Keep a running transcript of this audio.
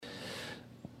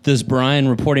This is Brian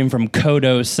reporting from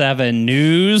Kodo 7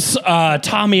 News.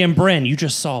 Tommy and Bryn, you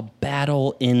just saw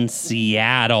Battle in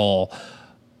Seattle.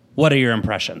 What are your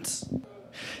impressions?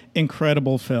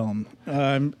 Incredible film.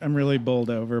 I'm really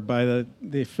bowled over by the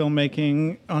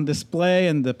filmmaking on display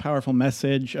and the powerful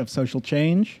message of social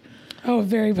change. Oh,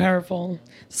 very powerful.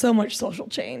 So much social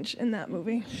change in that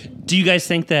movie. Do you guys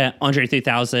think that Andre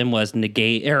 3000 was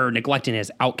neglecting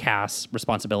his outcast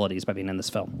responsibilities by being in this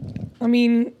film? I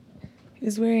mean,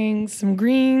 he's wearing some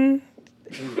green.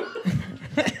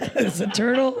 It's a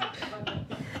turtle.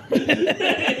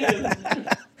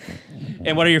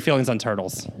 And what are your feelings on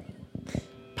turtles?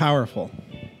 Powerful.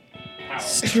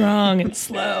 Strong and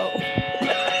slow.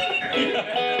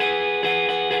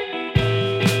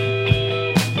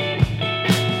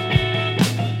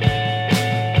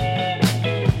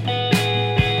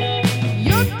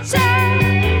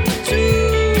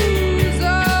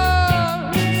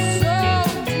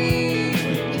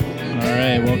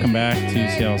 Welcome back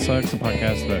to Seattle Sucks, a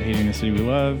podcast about hating the city we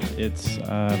love. It's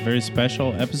a very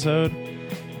special episode.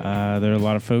 There are a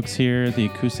lot of folks here. The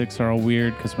acoustics are all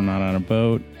weird because we're not on a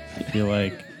boat. I feel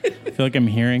like I'm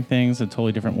hearing things a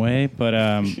totally different way.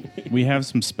 But we have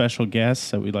some special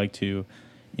guests that we'd like to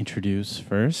introduce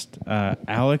first.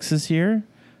 Alex is here,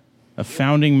 a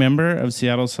founding member of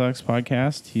Seattle Sucks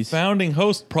podcast. He's founding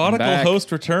host. Prodigal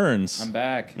host returns. I'm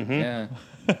back. Mm-hmm. Yeah.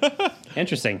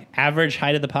 Interesting. Average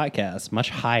height of the podcast, much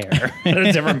higher at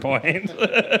a different point.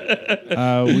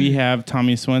 We have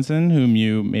Tommy Swenson, whom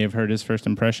you may have heard his first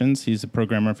impressions. He's a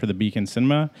programmer for the Beacon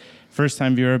Cinema,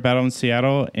 first-time viewer of Battle in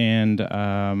Seattle, and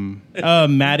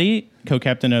Maddie,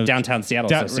 co-captain of Downtown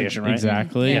Seattle Association, right?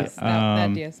 Exactly. Yes, that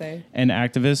DSA. An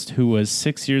activist who was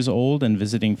 6 years old and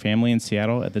visiting family in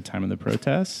Seattle at the time of the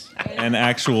protests. An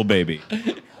actual baby.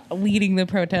 Leading the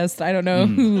protest. I don't know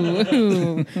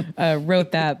who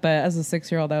wrote that, but as a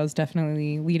 6-year-old, I was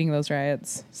definitely leading those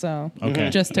riots. So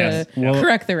just to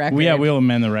correct the record. We'll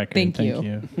amend the record. Thank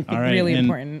you. All right. Really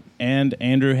important. And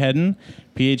Andrew Hedden,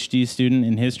 PhD student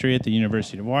in history at the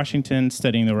University of Washington,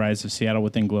 studying the rise of Seattle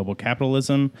within global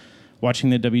capitalism. Watching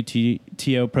the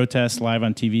WTO protests live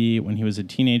on TV when he was a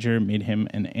teenager made him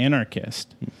an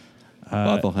anarchist.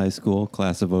 Bothell High School,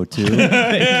 class of 02.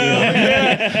 Another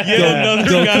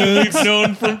guy we've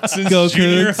known since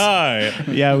junior high.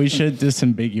 Yeah, we should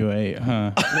disambiguate,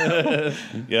 huh?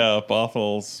 Yeah,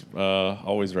 Bothell's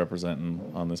always representing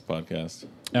on this podcast.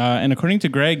 And according to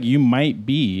Greg, you might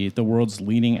be the world's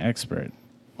leading expert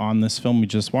on this film we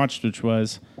just watched, which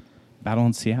was Battle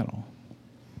in Seattle.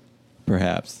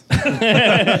 Perhaps.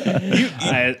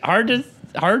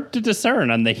 Hard to discern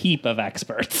on the heap of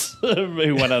experts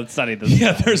who want to study this.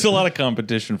 Yeah, there's a lot of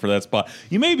competition for that spot.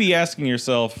 You may be asking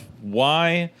yourself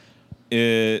why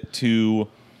to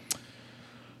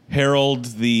herald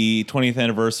the 20th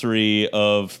anniversary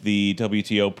of the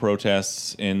WTO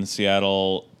protests in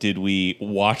Seattle did we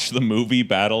watch the movie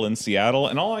Battle in Seattle?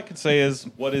 And all I can say is,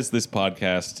 what is this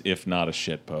podcast if not a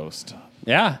shitpost?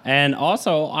 Yeah, and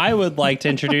also I would like to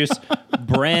introduce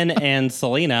Bryn and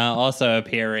Selena also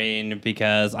appearing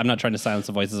because I'm not trying to silence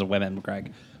the voices of women,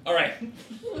 Greg. All right.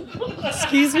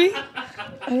 Excuse me?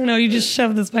 I don't know. You just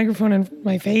shoved this microphone in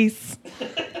my face.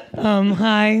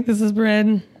 Hi, this is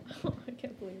Bryn. Oh, I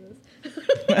can't believe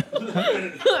this.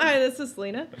 Hi, this is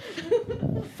Selena.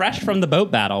 Fresh from the boat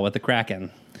battle with the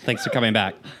Kraken. Thanks for coming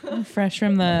back. Fresh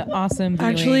from the awesome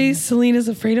viewing. Actually, Selena's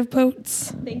afraid of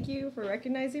boats. Thank you for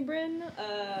recognizing Bryn.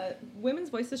 Women's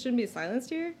voices shouldn't be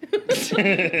silenced here.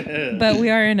 But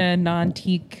we are in a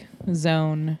non-teak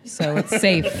zone, so it's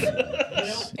safe.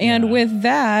 And with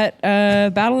that,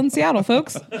 Battle in Seattle,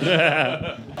 folks.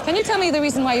 Can you tell me the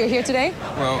reason why you're here today?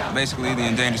 Well, basically, the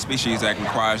Endangered Species Act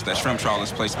requires that shrimp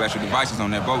trawlers place special devices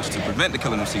on their boats to prevent the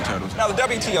killing of sea turtles. Now, the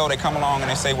WTO, they come along and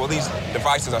they say, well, these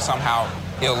devices are somehow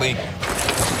illegal.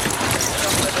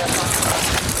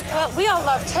 Well, we all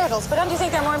love turtles, but don't you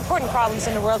think there are more important problems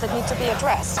in the world that need to be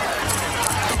addressed?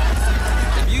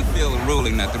 If you feel a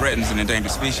ruling that threatens an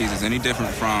endangered species is any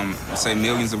different from, say,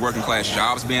 millions of working class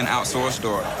jobs being outsourced,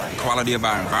 or the quality of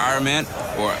our environment,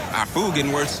 or our food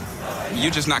getting worse, you're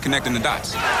just not connecting the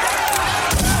dots.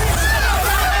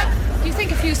 Do you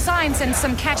think a few signs and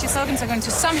some catchy slogans are going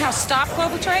to somehow stop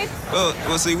global trade?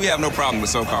 Well, see, we have no problem with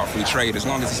so-called free trade as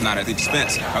long as it's not at the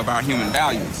expense of our human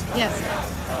values. Yes.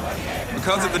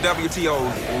 Because of the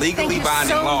WTO legally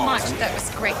binding laws. Thank you so much. That was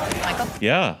great, Michael.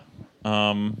 Yeah.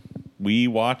 We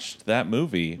watched that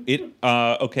movie.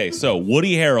 Okay, so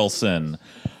Woody Harrelson,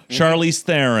 Charlize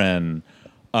Theron,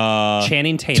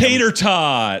 Channing Tatum, Tater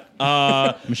Tot,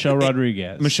 Michelle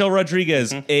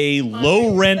Rodriguez, a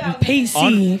low rent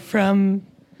Pacey from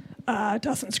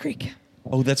Dawson's Creek.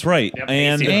 Oh, that's right. Yep,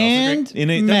 And Macy And In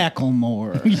it-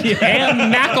 Macklemore.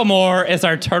 And Macklemore is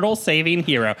our turtle-saving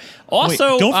hero.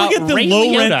 Also, wait, don't forget the Ray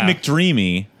low-rent Liotta.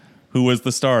 McDreamy, who was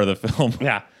the star of the film.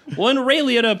 Yeah. Well, and Ray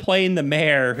Liotta playing the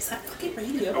mayor.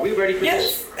 Are we ready for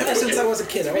this? Ever since I was a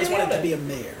kid, I always wanted to be a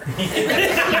mayor.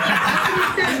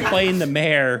 Playing the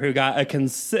mayor who got a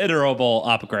considerable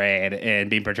upgrade in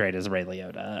being portrayed as Ray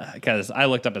Liotta. Because I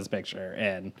looked up his picture,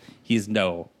 and he's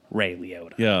no Ray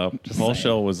Liotta. Yeah, Paul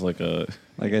Shell was like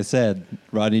Like I said,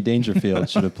 Rodney Dangerfield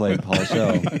should have played Paul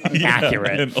Shell.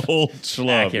 Accurate. an old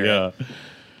schlub. Accurate. Yeah.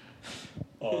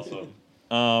 Awesome.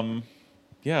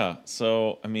 Yeah.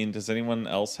 So, I mean, does anyone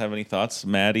else have any thoughts?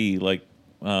 Maddie, like,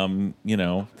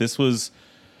 this was,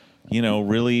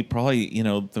 really probably,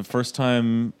 the first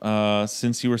time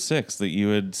since you were 6 that you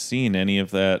had seen any of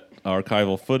that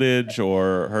archival footage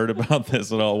or heard about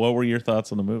this at all. What were your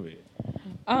thoughts on the movie?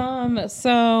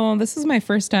 So this is my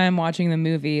first time watching the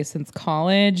movie since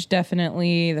college.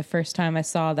 Definitely the first time I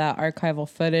saw that archival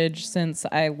footage since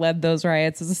I led those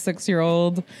riots as a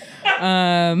 6-year-old.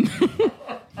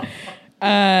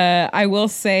 I will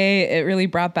say it really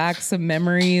brought back some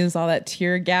memories, all that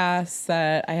tear gas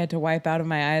that I had to wipe out of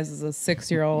my eyes as a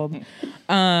 6-year-old.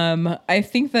 I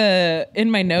think in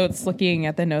my notes, looking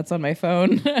at the notes on my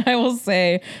phone, I will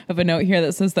say I have a note here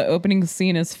that says the opening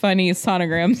scene is funny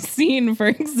sonogram scene, for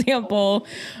example,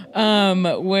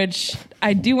 which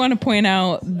I do want to point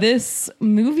out. This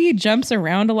movie jumps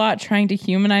around a lot, trying to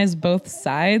humanize both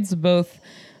sides, both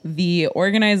the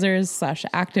organizers /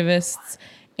 activists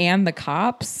and the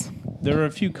cops. There were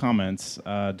a few comments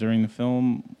during the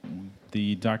film.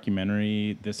 The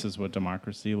documentary, This Is What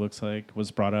Democracy Looks Like,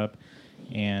 was brought up.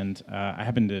 And I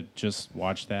happened to just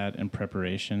watch that in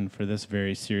preparation for this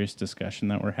very serious discussion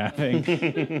that we're having.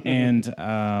 And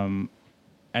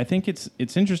I think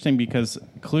it's interesting because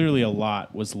clearly a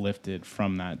lot was lifted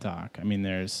from that doc. I mean,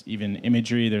 there's even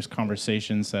imagery, there's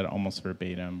conversations that almost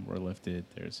verbatim were lifted,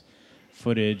 there's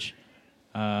footage.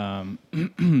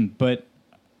 But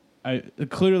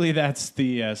clearly that's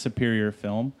the superior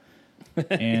film.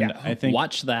 And I think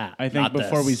watch that. I think not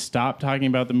before this. we stop talking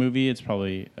about the movie, it's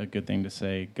probably a good thing to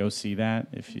say go see that.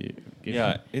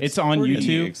 It's on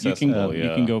YouTube. You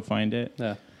can go find it.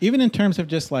 Yeah. Even in terms of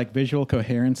just like visual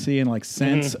coherency and like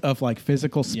sense of like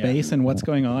physical space and what's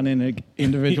going on in an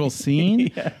individual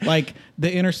scene, like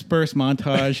the interspersed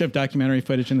montage of documentary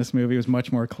footage in this movie was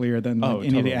much more clear than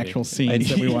any of the actual scenes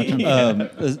that we watch on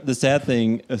the sad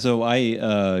thing, so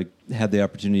I had the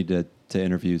opportunity to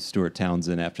interview Stuart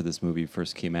Townsend after this movie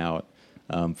first came out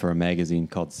for a magazine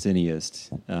called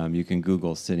Cineast. You can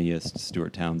Google Cineast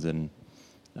Stuart Townsend.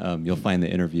 You'll find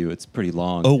the interview. It's pretty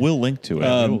long. Oh, we'll link to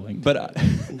it. But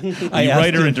the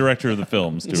writer and director of the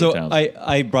film, Stuart Townsend.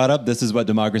 I brought up This Is What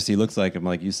Democracy Looks Like. I'm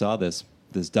like, you saw this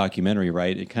documentary,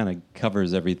 right? It kind of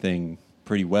covers everything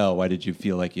pretty well. Why did you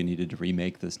feel like you needed to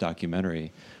remake this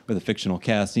documentary with a fictional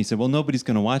cast? And he said, well, nobody's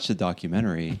going to watch the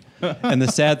documentary. And the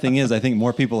sad thing is, I think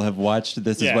more people have watched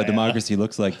This Is What Democracy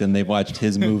Looks Like than they've watched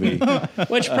his movie.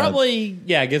 Which probably,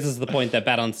 gives us the point that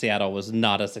Battle in Seattle was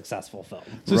not a successful film.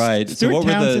 So right. Stuart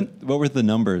What were the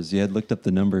numbers? You had looked up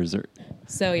the numbers.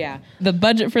 So the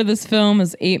budget for this film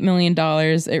is $8 million.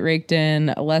 It raked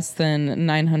in less than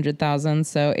 900,000,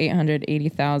 so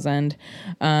 880,000.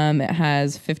 It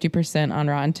has 50% on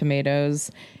Rotten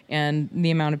Tomatoes, and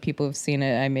the amount of people who've seen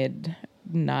it, I made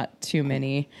not too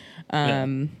many. I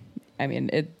mean,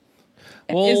 it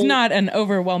is not an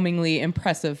overwhelmingly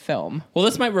impressive film. Well,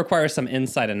 this might require some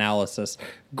inside analysis.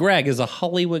 Greg is a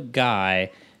Hollywood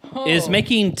guy. Is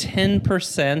making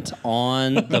 10%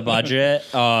 on the budget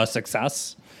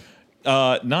success?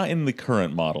 Not in the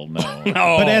current model, no.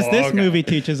 But as this movie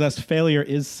teaches us, failure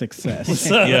is success.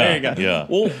 So there you go. Yeah.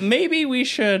 Well, maybe we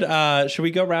should we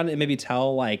go around and maybe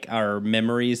tell like our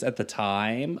memories at the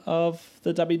time of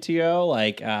the WTO,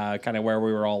 like kind of where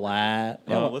we were all at.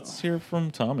 Let's hear from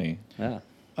Tommy. Yeah.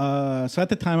 So at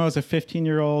the time, I was a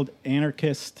 15-year-old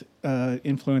anarchist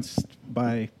influenced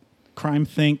by crime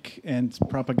think and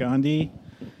propaganda,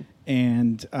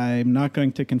 and I'm not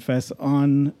going to confess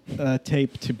on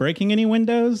tape to breaking any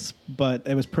windows, but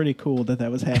it was pretty cool that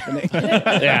was happening.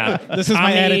 Yeah, this was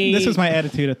my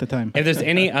attitude at the time. If there's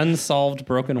any unsolved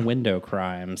broken window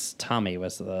crimes, Tommy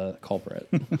was the culprit.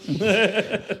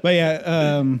 But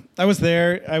I was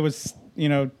there. I was,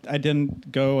 I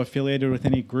didn't go affiliated with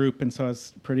any group, and so I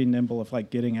was pretty nimble of like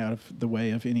getting out of the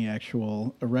way of any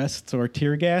actual arrests or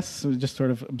tear gas. So just sort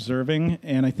of observing,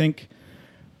 and I think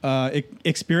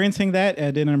experiencing that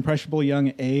at an impressionable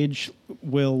young age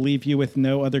will leave you with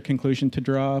no other conclusion to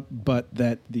draw but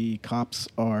that the cops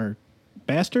are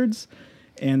bastards.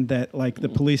 and that like the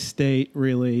police state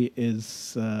really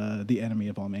is the enemy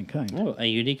of all mankind. Oh, a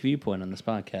unique viewpoint on this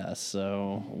podcast.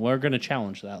 So we're going to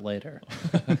challenge that later.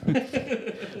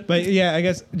 But yeah, I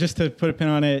guess just to put a pin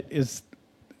on it is,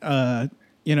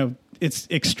 it's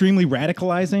extremely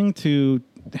radicalizing to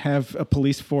have a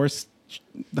police force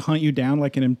hunt you down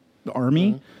like an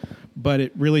army. Mm-hmm. But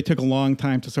it really took a long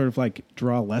time to sort of like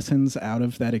draw lessons out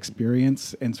of that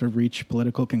experience and sort of reach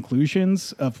political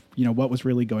conclusions of, what was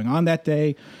really going on that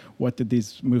day. What did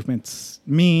these movements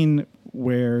mean?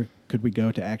 Where could we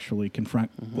go to actually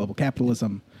confront global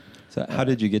capitalism? So how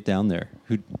did you get down there?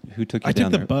 Who took you I down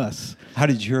took there? the bus. How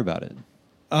did you hear about it?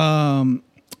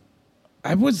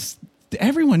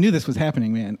 Everyone knew this was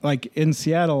happening, man. Like in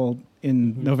Seattle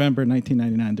in November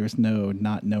 1999, there was no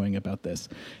not knowing about this.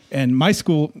 And my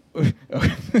school, was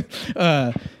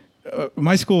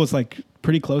like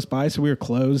pretty close by. So we were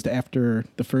closed after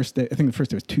the first day. I think the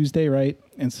first day was Tuesday, right?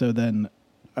 And so then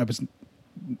there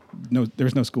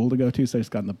was no school to go to. So I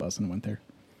just got on the bus and went there.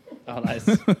 Oh, nice.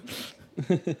 All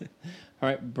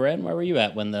right, Bryn, where were you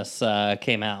at when this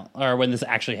came out? Or when this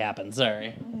actually happened,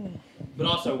 sorry. But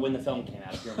also when the film came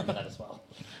out, if you remember that as well.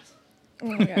 Oh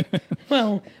my God.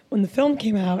 Well, when the film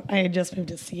came out, I had just moved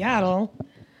to Seattle.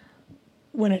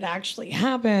 When it actually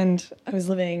happened, I was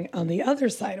living on the other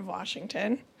side of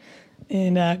Washington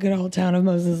in a good old town of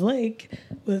Moses Lake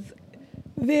with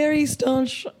very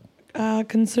staunch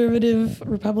conservative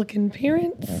Republican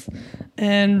parents.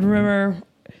 And remember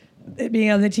it being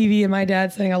on the TV and my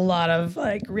dad saying a lot of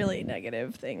like really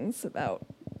negative things about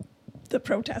the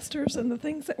protesters and the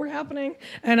things that were happening,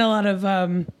 and a lot of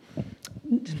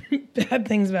bad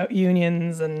things about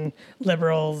unions and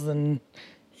liberals and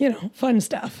fun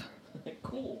stuff.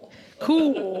 Cool.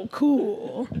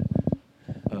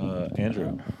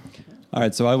 Andrew. All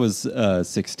right, so I was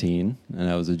 16 and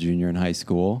I was a junior in high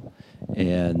school,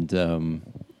 and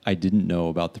I didn't know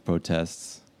about the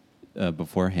protests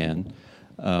beforehand.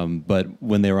 But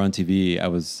when they were on TV, I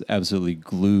was absolutely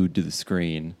glued to the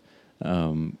screen.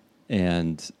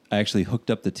 And I actually hooked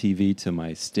up the TV to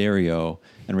my stereo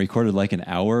and recorded like an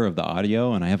hour of the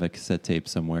audio. And I have a cassette tape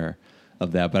somewhere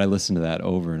of that, but I listened to that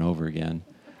over and over again.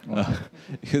 Wow.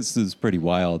 This is pretty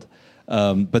wild.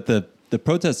 But the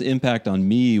protest impact on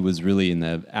me was really in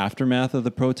the aftermath of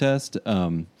the protest.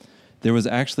 There was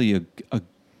actually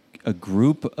a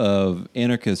group of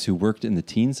anarchists who worked in the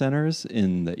teen centers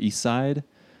in the east side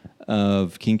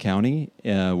of King County,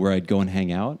 where I'd go and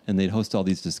hang out, and they'd host all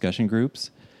these discussion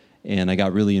groups. And I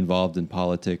got really involved in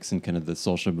politics and kind of the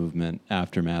social movement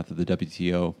aftermath of the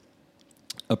WTO.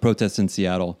 A protest in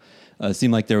Seattle. It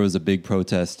seemed like there was a big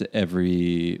protest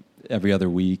every other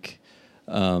week.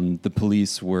 The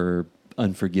police were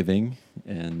unforgiving,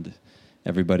 and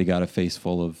everybody got a face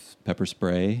full of pepper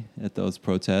spray at those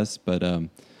protests. But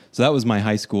so that was my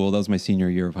high school. That was my senior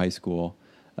year of high school.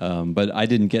 But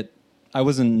I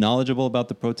wasn't knowledgeable about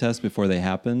the protests before they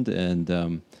happened,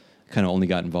 and kind of only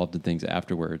got involved in things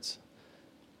afterwards.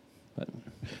 But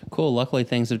cool. Luckily,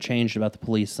 things have changed about the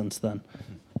police since then.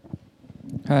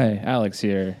 Hi, Alex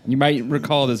here. You might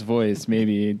recall this voice,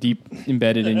 maybe deep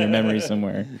embedded in your memory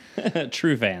somewhere.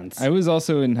 True fans. I was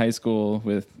also in high school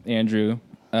with Andrew.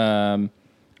 I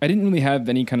didn't really have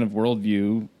any kind of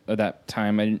worldview at that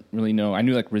time. I didn't really know. I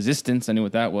knew like resistance. I knew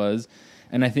what that was.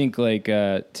 And I think like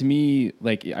to me,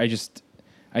 like I just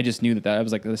knew that I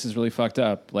was like, this is really fucked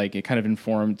up. Like it kind of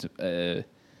informed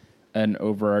an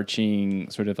overarching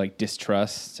sort of like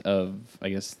distrust of, I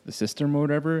guess, the system or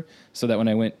whatever. So that when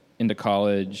I went into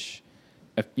college,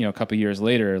 a couple years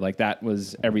later, like that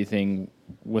was everything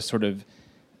was sort of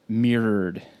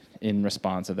mirrored in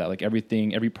response of that. Like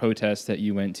every protest that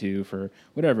you went to for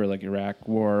whatever, like Iraq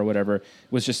war or whatever,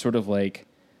 was just sort of like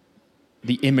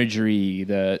the imagery,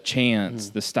 the chants,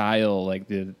 the style, like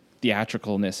the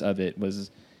theatricalness of it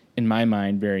was, in my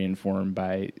mind, very informed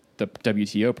by the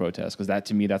WTO protest, because that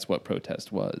to me, that's what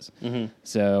protest was. Mm-hmm.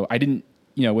 So I didn't,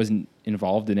 wasn't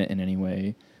involved in it in any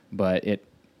way, but it,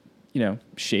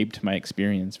 shaped my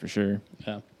experience for sure.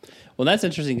 Yeah. Well, that's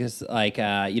interesting because, like,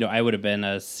 I would have been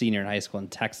a senior in high school in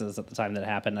Texas at the time that it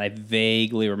happened. I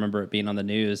vaguely remember it being on the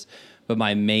news, but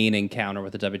my main encounter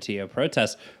with the WTO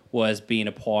protest was being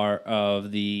a part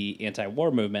of the anti-war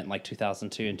movement in like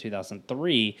 2002 and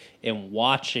 2003 and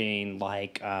watching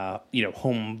like,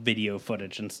 home video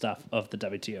footage and stuff of the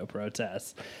WTO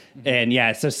protests. Mm-hmm. And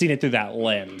yeah, so seeing it through that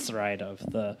lens, right, of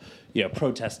the,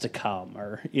 protests to come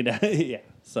or, yeah.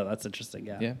 So that's interesting.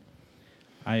 Yeah. Yeah.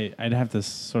 I'd have to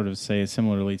sort of say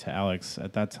similarly to Alex.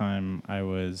 At that time,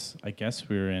 I guess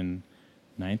we were in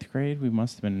 9th grade. We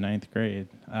must have been in 9th grade.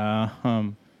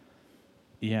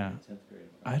 Yeah.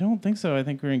 I don't think so. I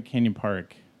think we were in Canyon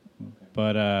Park.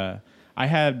 But I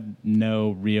had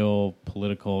no real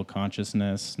political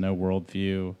consciousness, no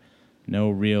worldview, no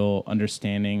real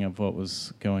understanding of what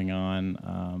was going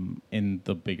on in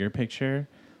the bigger picture.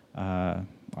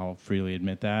 I'll freely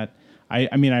admit that.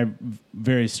 I mean, I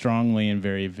very strongly and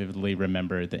very vividly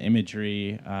remember the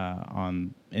imagery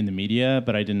in the media,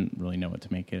 but I didn't really know what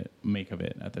to make of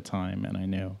it at the time. And I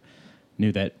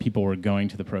knew that people were going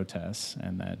to the protests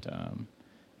and that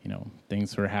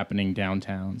things were happening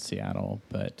downtown Seattle.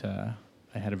 But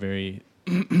I had a very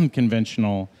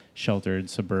conventional, sheltered,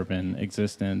 suburban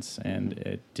existence, and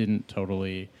it didn't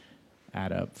totally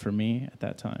add up for me at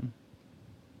that time.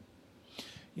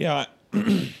 Yeah.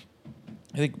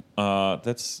 I think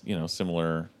that's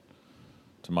similar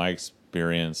to my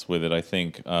experience with it. I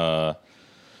think I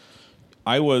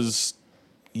was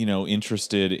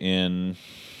interested in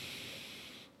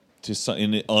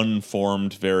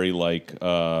unformed, very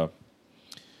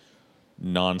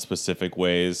non-specific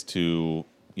ways to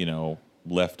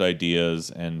left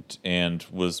ideas, and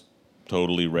was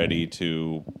totally ready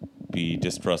to be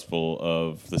distrustful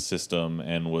of the system,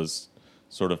 and was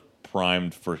sort of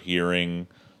primed for hearing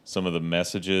some of the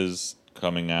messages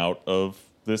coming out of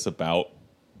this about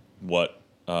what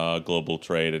global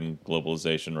trade and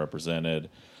globalization represented.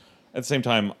 At the same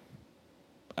time,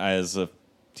 as a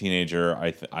teenager,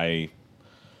 I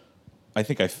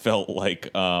think I felt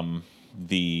like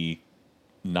the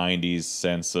 90s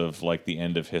sense of the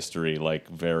end of history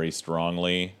very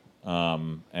strongly,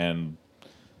 and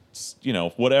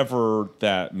whatever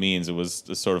that means, it was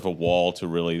sort of a wall to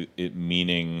really it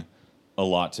meaning a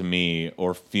lot to me,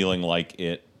 or feeling like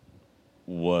it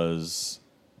was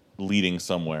leading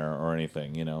somewhere or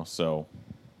anything, so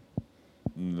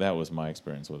that was my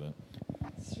experience with it.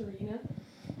 Serena?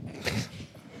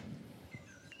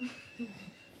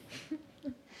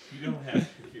 You don't have to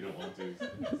if you don't want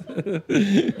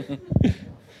to.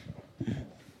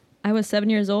 I was 7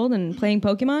 years old and playing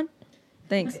Pokemon.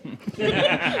 Thanks. Thanks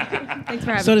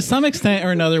for having So me. to some extent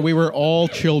or another, we were all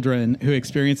children who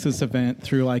experienced this event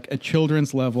through a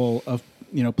children's level of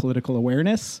political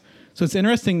awareness. So it's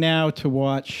interesting now to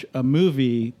watch a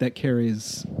movie that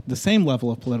carries the same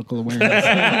level of political awareness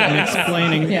and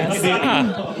explaining what is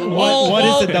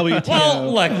the WTO.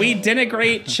 Well, look, we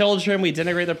denigrate children, we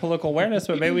denigrate their political awareness,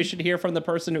 but maybe we should hear from the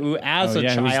person who, as a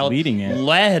child,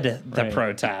 led the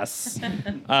protests.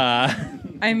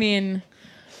 I mean,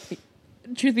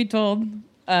 truth be told,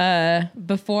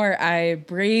 before I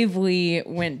bravely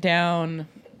went down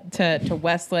to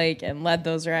Westlake and led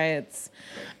those riots,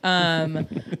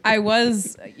 I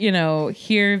was,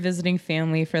 here visiting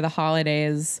family for the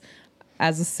holidays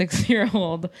as a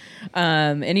 6-year-old.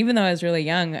 And even though I was really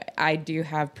young, I do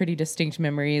have pretty distinct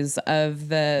memories of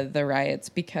the riots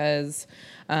because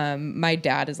my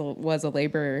dad was a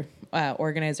labor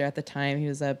organizer at the time. He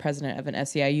was a president of an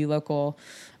SEIU local.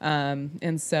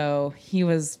 And so he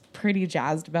was pretty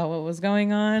jazzed about what was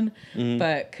going on,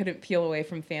 but couldn't peel away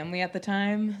from family at the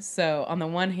time. So on the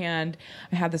one hand,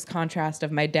 I had this contrast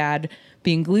of my dad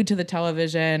being glued to the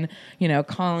television,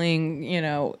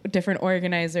 calling, different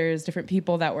organizers, different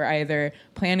people that were either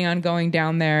planning on going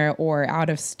down there or out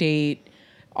of state,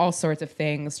 all sorts of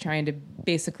things, trying to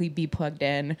basically be plugged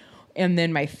in. And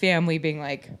then my family being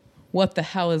like, what the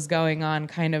hell is going on,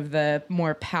 kind of the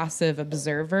more passive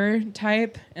observer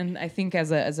type. And I think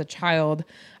as a child,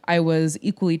 I was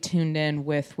equally tuned in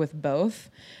with both.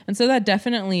 And so that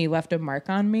definitely left a mark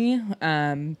on me.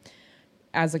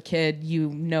 As a kid, you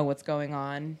know what's going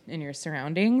on in your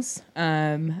surroundings.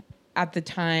 At the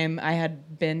time, I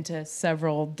had been to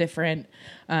several different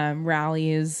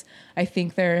rallies. I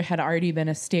think there had already been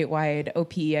a statewide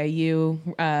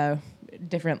OPEIU,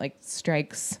 different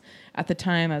strikes at the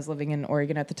time. I was living in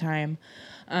Oregon at the time.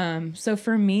 So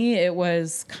for me, it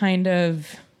was kind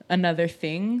of another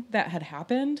thing that had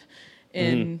happened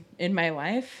in my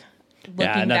life.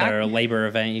 Another labor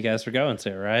event you guys were going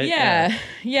to, right?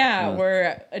 Yeah,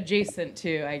 we're adjacent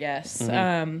to, I guess.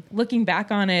 Looking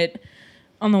back on it,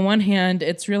 on the one hand,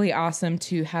 it's really awesome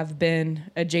to have been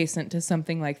adjacent to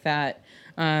something like that.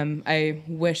 I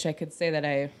wish I could say that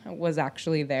I was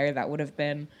actually there. That would have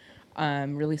been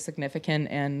really significant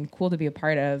and cool to be a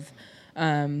part of.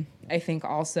 I think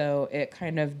also it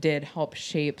kind of did help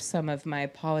shape some of my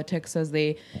politics as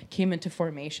they came into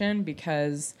formation,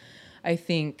 because I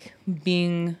think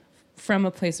being from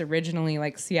a place originally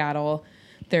like Seattle,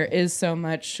 there is so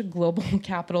much global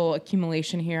capital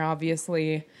accumulation here,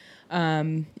 obviously.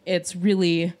 It's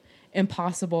really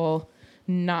impossible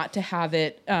not to have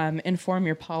it inform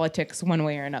your politics one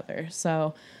way or another.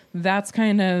 So that's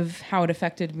kind of how it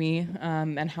affected me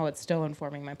and how it's still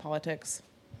informing my politics.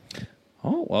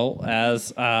 Oh, well,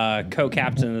 as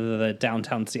co-captain of the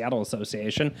Downtown Seattle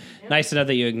Association, nice to know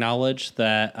that you acknowledge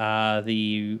that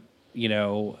the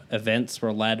events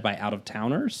were led by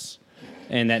out-of-towners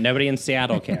and that nobody in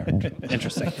Seattle cared.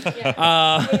 Interesting.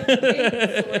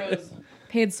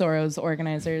 Paid Soros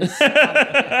organizers.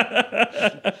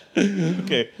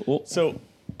 Okay, so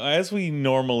as we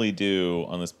normally do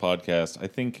on this podcast, I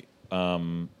think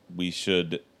we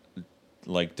should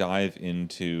dive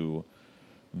into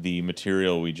the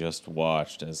material we just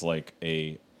watched as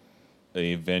a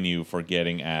venue for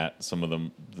getting at some of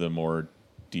the more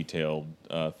detailed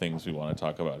things we want to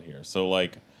talk about here. So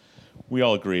we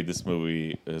all agreed this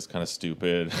movie is kind of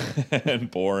stupid and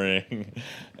boring,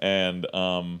 and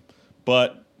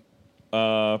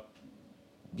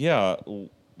yeah,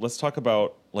 let's talk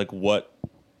about what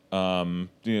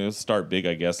start big,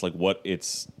 I guess, what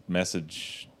its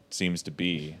message seems to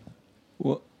be.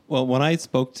 Well, when I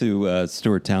spoke to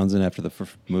Stuart Townsend after the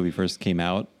movie first came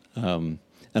out, and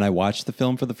I watched the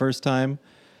film for the first time,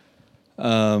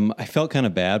 I felt kind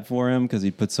of bad for him because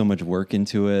he put so much work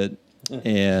into it,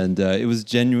 and it was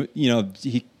genuine.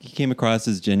 He came across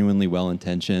as genuinely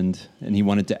well-intentioned, and he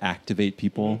wanted to activate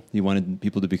people. He wanted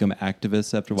people to become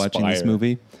activists after watching this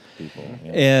movie. People,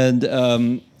 yeah.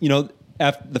 And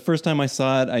after the first time I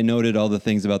saw it, I noted all the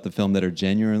things about the film that are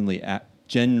generally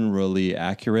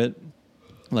accurate.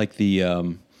 Like the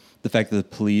fact that the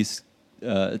police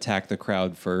attacked the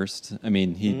crowd first. I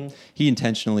mean, he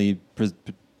intentionally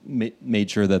made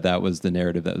sure that was the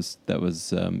narrative that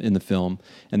was in the film,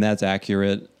 and that's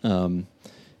accurate.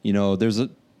 There's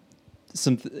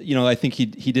I think he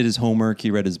did his homework.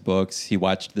 He read his books. He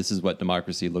watched This Is What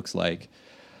Democracy Looks Like.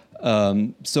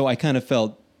 So I kind of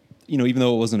felt, even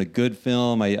though it wasn't a good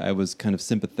film, I was kind of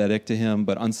sympathetic to him.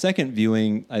 But on second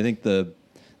viewing, I think the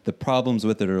problems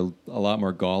with it are a lot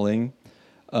more galling.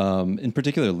 In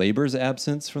particular, Labor's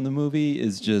absence from the movie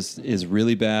is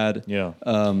really bad. Yeah.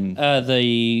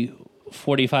 The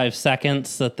 45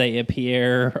 seconds that they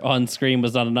appear on screen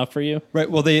was not enough for you? Right.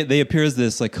 Well, they appear as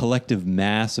this collective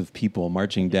mass of people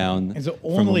marching down It's from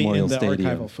only Memorial in the Stadium.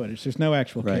 archival footage. There's no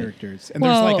actual Right. characters. And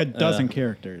there's a dozen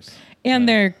characters. And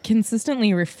they're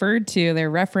consistently referred to.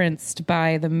 They're referenced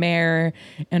by the mayor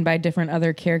and by different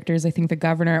other characters. I think the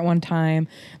governor at one time,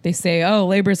 they say, oh,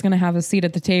 Labor's going to have a seat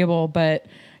at the table, but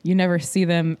you never see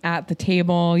them at the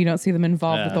table. You don't see them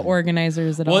involved with the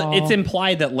organizers at all. Well, it's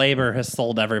implied that Labor has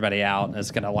sold everybody out and is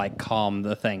going to calm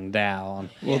the thing down.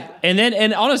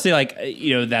 And honestly,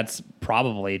 that's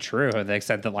probably true to the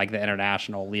extent that the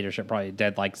international leadership probably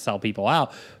did sell people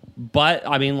out. But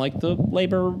I mean, the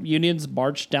labor unions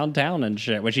marched downtown and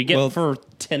shit, which you get for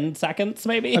 10 seconds,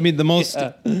 maybe. I mean,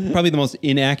 probably the most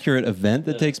inaccurate event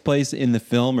that takes place in the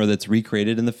film, or that's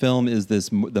recreated in the film, is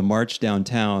the march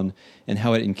downtown and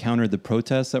how it encountered the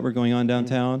protests that were going on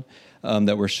downtown,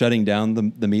 that were shutting down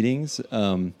the meetings.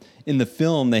 In the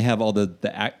film, they have all the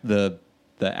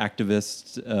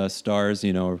activist stars,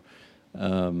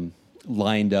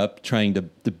 lined up trying to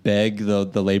beg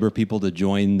the labor people to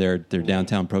join their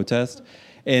downtown protest.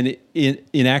 And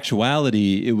in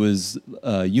actuality, it was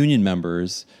union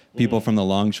members, people from the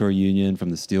Longshore Union, from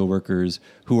the steelworkers,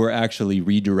 who were actually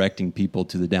redirecting people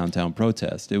to the downtown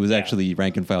protest. It was actually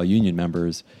rank and file union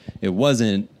members. It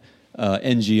wasn't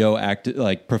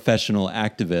NGO professional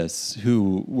activists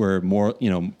who were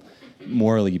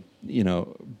morally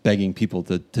begging people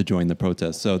to join the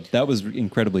protest. So that was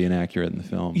incredibly inaccurate in the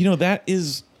film.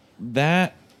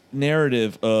 That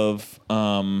narrative of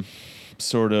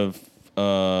sort of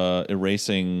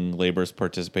erasing labor's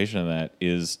participation in that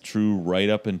is true right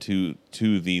up into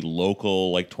the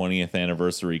local 20th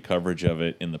anniversary coverage of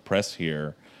it in the press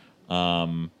here.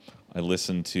 I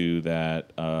listened to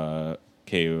that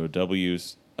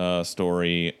KOW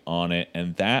story on it,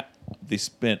 and that they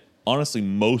spent honestly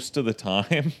most of the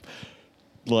time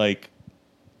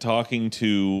talking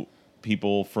to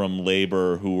people from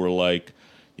labor who were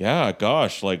yeah,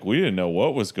 gosh, we didn't know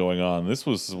what was going on. This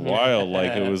was wild.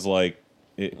 It was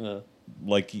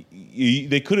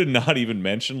they could have not even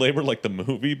mentioned labor the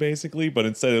movie basically, but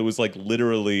instead it was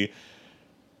literally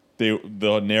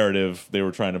the narrative they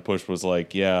were trying to push was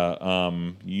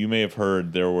you may have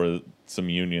heard there were some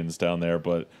unions down there,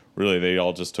 but really they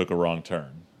all just took a wrong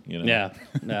turn. Yeah.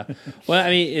 Well, I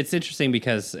mean, it's interesting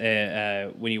because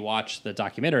when you watch the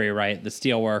documentary, right, the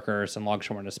steelworkers and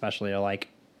longshoremen especially are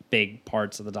big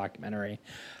parts of the documentary.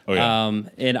 Oh, yeah.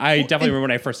 And I definitely remember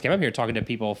when I first came up here talking to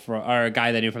people or a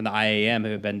guy that I knew from the IAM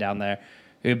who had been down there,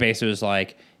 who basically was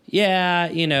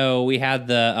yeah, we had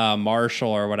the marshal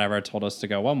or whatever told us to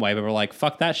go one way, but we're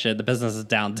fuck that shit. The business is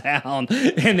downtown.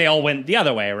 And they all went the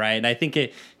other way, right? And I think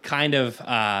it kind of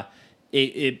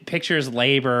it pictures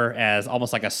labor as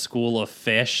almost like a school of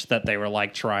fish that they were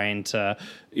like trying to,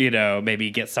 maybe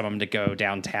get some of them to go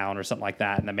downtown or something like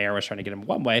that. And the mayor was trying to get them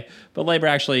one way. But labor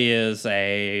actually is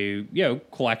a,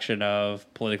 collection of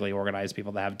politically organized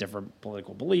people that have different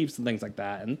political beliefs and things like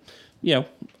that. And,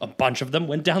 a bunch of them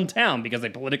went downtown because they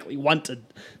politically wanted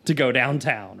to go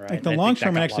downtown, right? Like the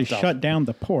longshoremen actually shut down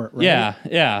the port, right?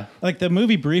 Yeah. Like the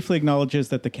movie briefly acknowledges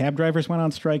that the cab drivers went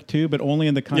on strike too, but only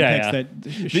in the context that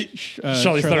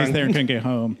Charlize Theron couldn't get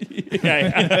home.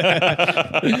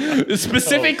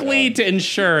 Specifically to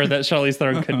ensure that Charlize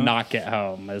Theron could not get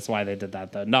home is why they did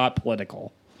that, though. Not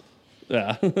political.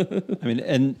 Yeah. I mean,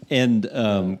 and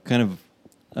kind of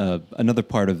another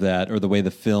part of that, or the way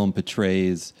the film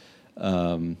portrays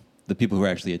the people who are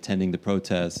actually attending the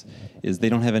protests, is they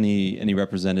don't have any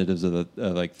representatives of the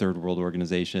like third world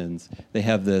organizations. They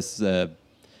have this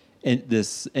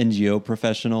this NGO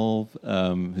professional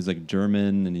who's like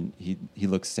German, and he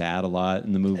looks sad a lot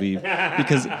in the movie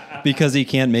because he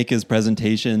can't make his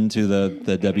presentation to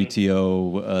the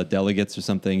WTO delegates or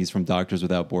something. He's from Doctors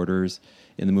Without Borders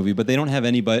in the movie, but they don't have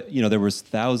anybody. There was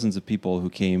thousands of people who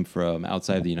came from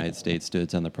outside of the United States to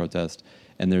attend the protest,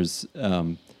 and there's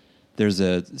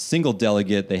a single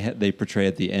delegate they portray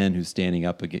at the end who's standing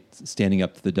up to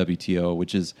the WTO,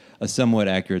 which is a somewhat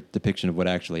accurate depiction of what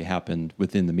actually happened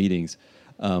within the meetings.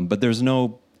 But there's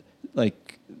no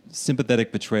like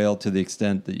sympathetic portrayal to the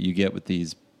extent that you get with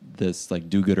this like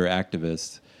do-gooder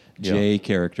activist Jay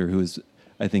character, who is,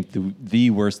 I think, the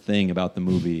worst thing about the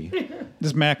movie.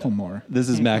 This is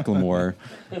Macklemore.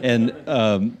 And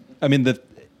I mean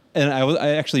I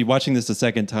actually watching this a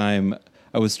second time,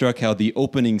 I was struck how the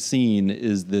opening scene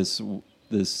is this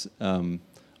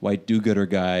white do-gooder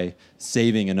guy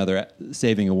saving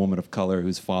a woman of color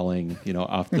who's falling,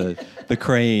 off the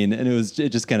crane, and it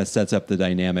just kind of sets up the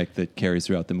dynamic that carries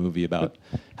throughout the movie about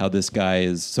how this guy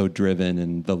is so driven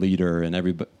and the leader, and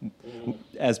everybody,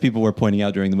 as people were pointing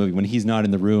out during the movie, when he's not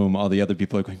in the room, all the other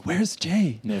people are going, "Where's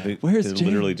Jay? Where's Jay?" They're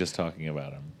literally just talking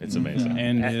about him. It's amazing.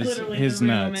 And his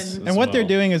nuts. And what they're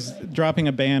doing is dropping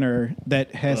a banner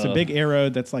that has a big arrow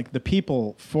that's like the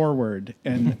people forward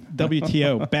and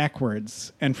WTO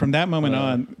backwards. And from that moment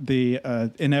on, the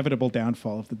inevitable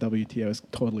downfall of the WTO is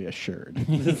totally assured.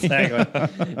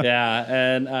 Exactly. Yeah.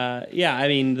 And I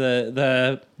mean,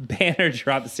 the banner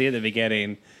drop scene at the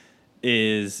beginning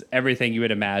is everything you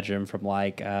would imagine from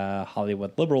like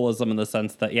Hollywood liberalism, in the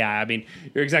sense that, I mean,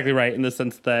 you're exactly right, in the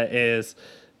sense that is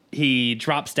he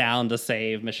drops down to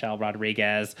save Michelle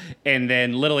Rodriguez, and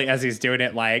then literally as he's doing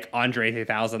it, like Andre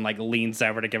 3000 like leans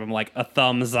over to give him like a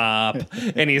thumbs up,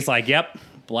 and he's like, "Yep,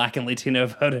 Black and Latino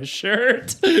vote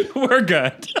assured. We're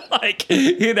good." Like,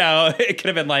 it could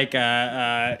have been like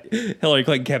a Hillary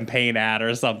Clinton campaign ad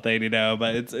or something,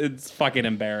 but it's fucking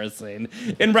embarrassing.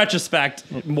 In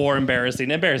retrospect, more embarrassing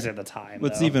at the time.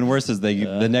 What's even worse is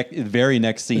the very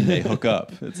next scene they hook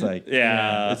up. It's like,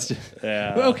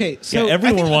 Okay, so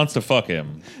everyone wants to fuck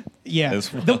him. Yeah.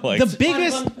 The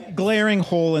biggest glaring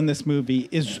hole in this movie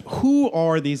is who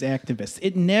are these activists?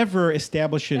 It never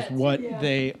establishes what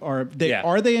they are.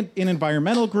 Are they an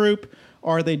environmental group?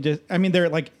 Are they just, I mean, they're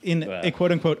like in a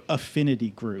quote unquote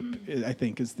affinity group, I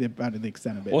think is about the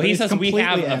extent of it. Well, he says we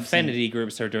have affinity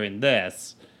groups who are doing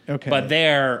this, but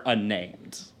they're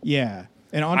unnamed. Yeah.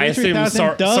 And Andre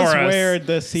 3000 does wear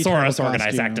the Soros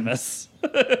organized activists.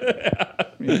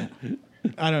 Yeah.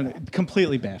 I don't know.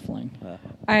 Completely baffling.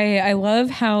 I love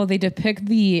how they depict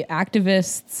the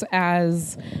activists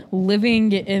as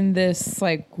living in this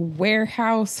like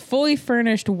warehouse, fully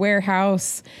furnished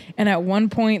warehouse. And at one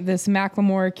point, this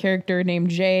Macklemore character named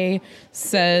Jay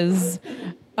says,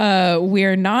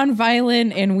 "We're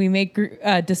nonviolent and we make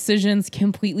decisions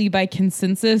completely by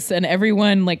consensus," and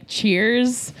everyone like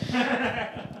cheers.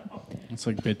 It's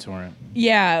like BitTorrent.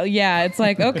 Yeah. It's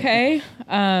like, okay,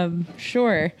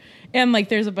 sure. And like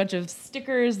there's a bunch of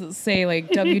stickers that say like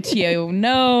WTO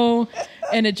no,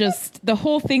 and the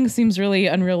whole thing seems really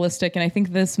unrealistic. And I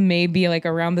think this may be like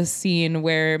around the scene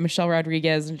where Michelle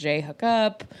Rodriguez and Jay hook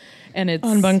up, and it's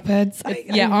on bunk beds. On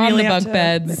the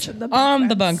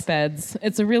bunk beds.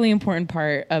 It's a really important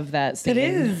part of that scene. It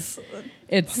is.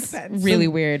 It's really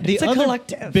weird. The it's a other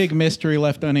collective. Big mystery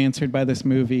left unanswered by this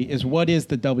movie is what is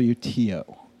the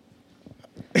WTO?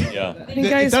 Yeah.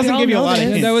 It doesn't give you a lot of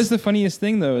hints. That was the funniest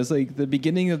thing, though, is like the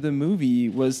beginning of the movie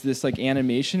was this like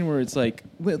animation where it's like,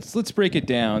 let's break it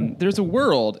down. There's a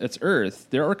world, it's Earth.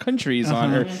 There are countries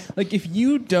on Earth. Like, if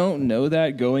you don't know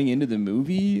that going into the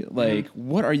movie, like,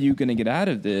 what are you going to get out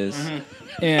of this?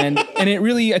 And it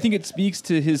really, I think it speaks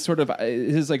to his sort of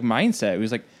his like mindset. He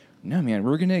was like, no, man,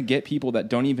 we're going to get people that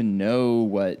don't even know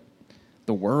what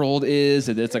the world is.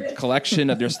 It's a collection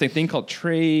of there's a thing called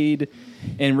trade,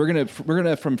 and we're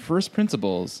gonna from first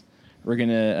principles. We're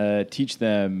gonna teach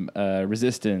them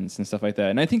resistance and stuff like that.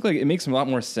 And I think like it makes a lot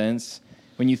more sense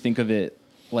when you think of it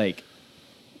like,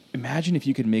 imagine if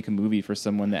you could make a movie for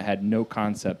someone that had no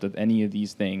concept of any of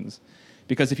these things.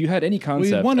 Because if you had any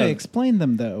concept, we want to explain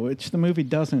them though, which the movie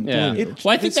doesn't do.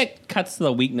 Well, I think that cuts to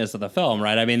the weakness of the film,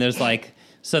 right? I mean, there's like,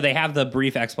 so they have the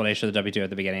brief explanation of the WTO at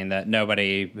the beginning that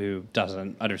nobody who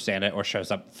doesn't understand it or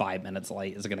shows up 5 minutes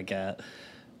late is going to get.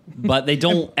 But they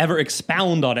don't ever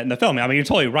expound on it in the film. I mean, you're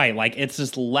totally right. Like, it's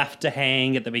just left to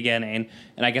hang at the beginning,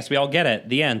 and I guess we all get it,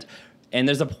 the end. And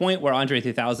there's a point where Andre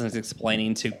 3000 is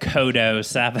explaining to Kodo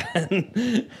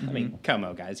 7. I mean, come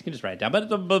on, guys. You can just write it down. But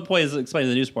the point is explaining to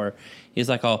the news reporter. He's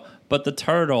like, oh, but the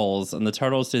turtles, and the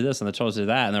turtles do this, and the turtles do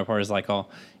that. And the reporter's like, oh,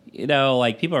 you know,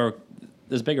 like, people are,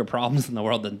 there's bigger problems in the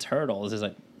world than turtles. He's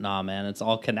like, nah, man, it's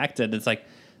all connected. It's like,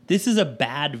 this is a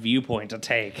bad viewpoint to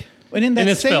take. And in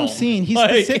that same film. scene, he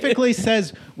specifically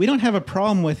says, we don't have a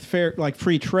problem with fair, like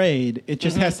free trade. It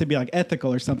just has to be like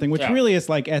ethical or something, which really is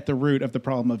like at the root of the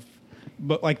problem of,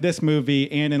 but like this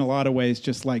movie, and in a lot of ways,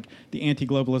 just like the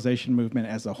anti-globalization movement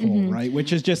as a whole, right?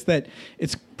 Which is just that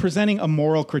it's presenting a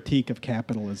moral critique of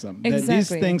capitalism. Exactly. That these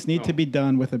things need to be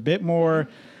done with a bit more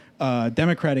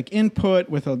democratic input,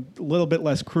 with a little bit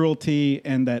less cruelty,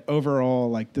 and that overall,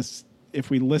 like this, if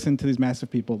we listen to these massive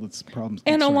people, that's problems.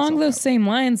 And along those same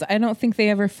lines, I don't think they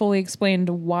ever fully explained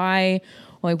why,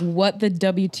 like what the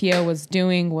WTO was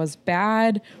doing was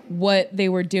bad, what they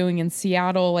were doing in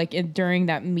Seattle, like during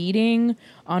that meeting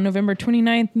on November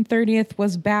 29th and 30th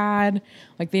was bad.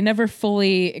 Like they never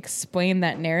fully explained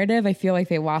that narrative. I feel like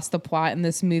they lost the plot in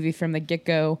this movie from the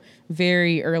get-go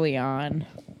very early on.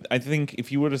 I think if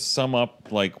you were to sum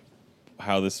up like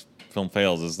how this film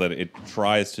fails is that it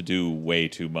tries to do way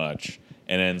too much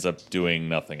and ends up doing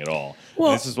nothing at all.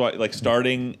 Well, this is why, like,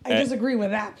 starting. I disagree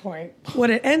with that point. What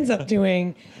it ends up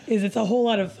doing is it's a whole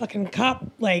lot of fucking cop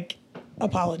like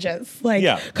apologists. Like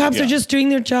cops are just doing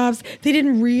their jobs. They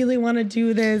didn't really want to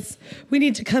do this. We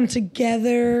need to come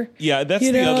together. Yeah, that's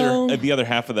the other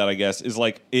half of that, I guess, is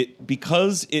like it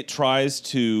because it tries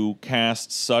to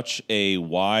cast such a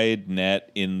wide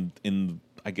net in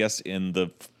I guess in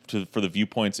the for the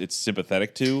viewpoints it's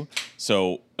sympathetic to.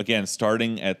 So again,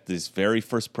 starting at these very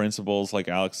first principles, like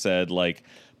Alex said, like,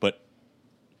 but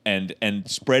and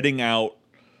spreading out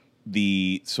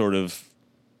the sort of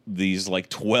these like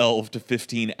 12 to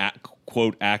 15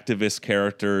 quote activist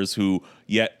characters who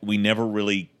yet we never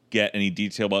really get any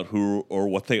detail about who or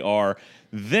what they are.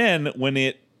 Then when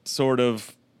it sort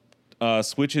of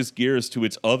switches gears to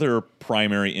its other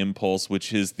primary impulse,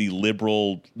 which is the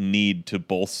liberal need to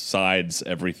both sides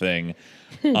everything,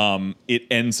 it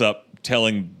ends up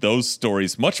telling those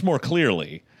stories much more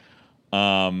clearly.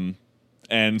 And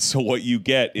so what you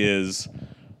get is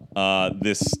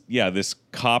this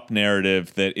cop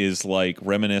narrative that is like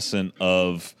reminiscent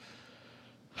of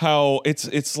how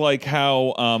it's like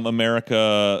how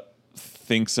America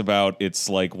thinks about its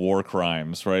like war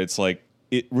crimes, right? It's like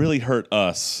it really hurt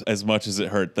us as much as it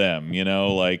hurt them, you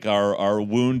know, like our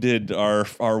wounded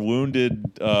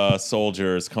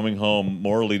soldiers coming home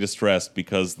morally distressed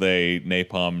because they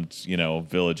napalmed, you know,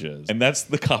 villages. And that's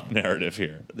the cop narrative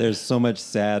here. There's so much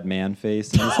sad man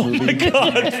face in this movie. Oh my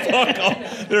God, fuck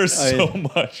off. There's so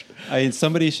much. I mean,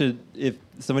 somebody should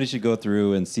go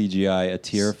through and CGI a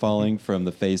tear falling from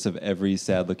the face of every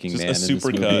sad looking man in this movie. Just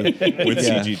a supercut with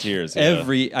CG tears. Yeah.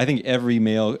 I think every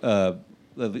male,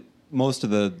 most of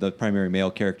the primary male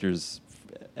characters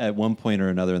at one point or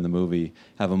another in the movie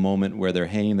have a moment where they're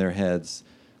hanging their heads,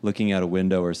 looking out a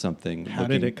window or something. How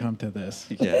did it come to this?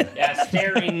 Yeah,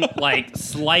 staring like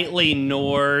slightly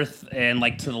north and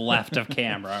like to the left of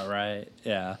camera, right?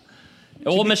 Yeah.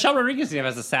 Well, Michelle Rodriguez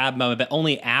has a sad moment, but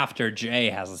only after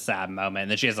Jay has a sad moment.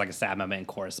 And then she has like a sad moment in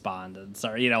correspondence,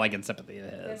 or, you know, like in sympathy to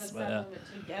his.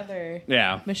 Together.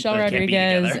 Yeah. Michelle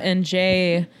Rodriguez and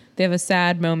Jay, they have a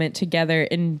sad moment together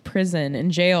in prison, in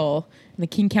jail, in the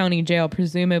King County jail,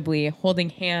 presumably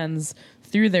holding hands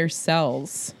through their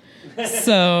cells.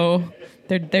 So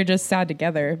they're just sad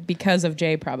together because of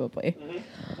Jay, probably.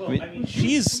 Well, I mean,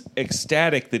 she's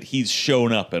ecstatic that he's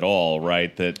shown up at all,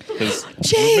 right? That because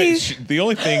the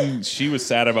only thing she was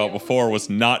sad about before was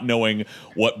not knowing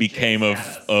what became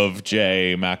of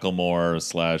Jay Macklemore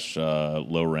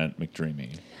 / Low Rent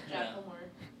McDreamy.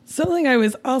 Something I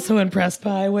was also impressed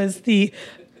by was the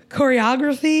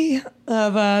choreography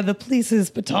of the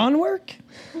police's baton work.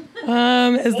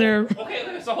 As they're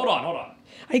okay, so hold on.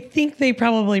 I think they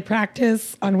probably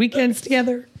practice on weekends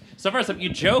together. So first, you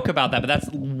joke about that, but that's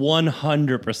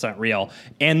 100% real.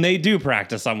 And they do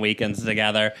practice on weekends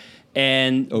together.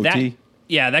 And OT?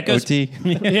 that goes OT?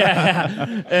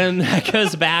 yeah. And that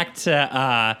goes back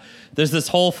to there's this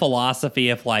whole philosophy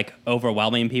of like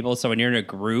overwhelming people. So when you're in a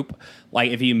group,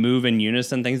 like if you move in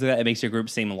unison, things like that, it makes your group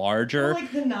seem larger.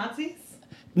 Like the Nazis?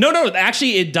 No,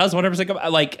 actually, it does 100%.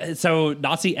 Like, so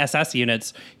Nazi SS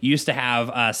units used to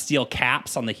have steel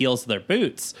caps on the heels of their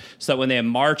boots. So when they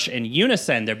march in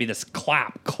unison, there'd be this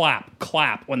clap, clap,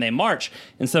 clap when they march.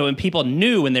 And so when people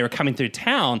knew when they were coming through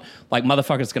town, like,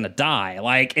 motherfucker's gonna die.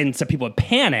 Like, and so people would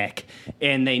panic.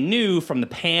 And they knew from the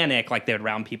panic, like, they would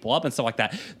round people up and stuff like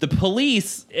that. The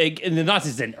police, and the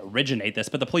Nazis didn't originate this,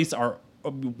 but the police are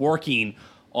working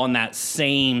on that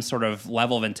same sort of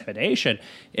level of intimidation.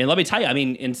 And let me tell you, I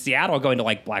mean, in Seattle, going to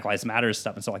like Black Lives Matter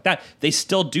stuff and stuff like that, they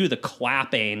still do the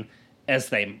clapping as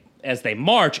they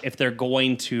march if they're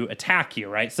going to attack you,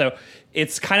 right? So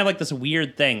it's kind of like this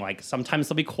weird thing. Like sometimes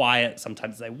they'll be quiet,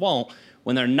 sometimes they won't.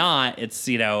 When they're not, it's,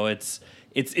 you know, it's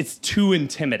too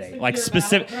intimidating. Like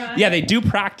specific, yeah, they do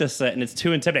practice it, and it's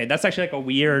too intimidating. That's actually like a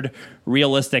weird,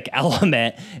 realistic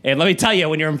element. And let me tell you,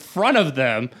 when you're in front of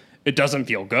them, it doesn't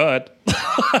feel good.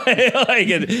 Like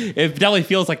it definitely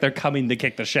feels like they're coming to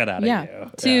kick the shit out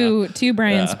of you. To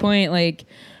Brian's point, like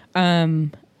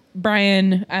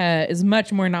Brian is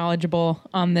much more knowledgeable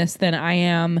on this than I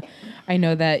am. I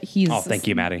know that he's. Oh, thank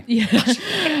you, Maddie. Yeah,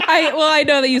 I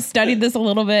know that you studied this a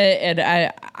little bit,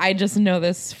 and I just know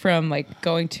this from like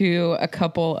going to a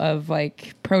couple of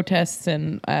like protests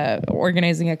and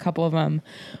organizing a couple of them.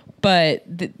 But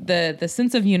the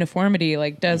sense of uniformity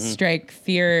like does strike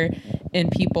fear in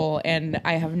people, and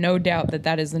I have no doubt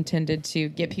that is intended to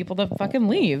get people to fucking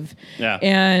leave. Yeah.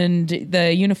 And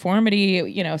the uniformity,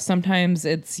 you know, sometimes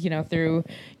it's, you know, through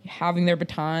having their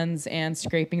batons and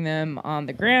scraping them on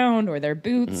the ground or their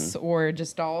boots or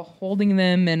just all holding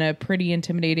them in a pretty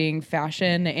intimidating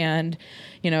fashion. And,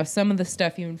 you know, some of the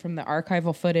stuff even from the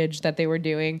archival footage that they were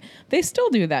doing, they still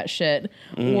do that shit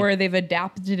or they've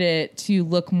adapted it to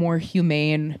look more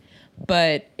humane,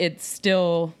 but it's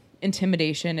still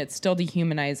intimidation. It's still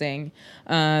dehumanizing.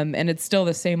 And it's still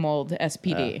the same old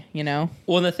SPD, you know?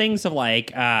 Well, the things of like,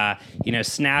 you know,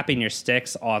 snapping your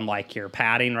sticks on like your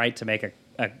padding, right, to make a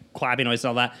clapping noise and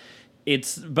all that,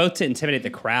 it's both to intimidate the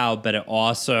crowd, but it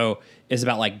also is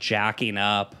about like jacking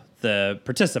up the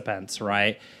participants,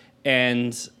 right?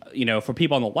 And, you know, for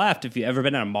people on the left, if you've ever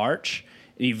been in a march,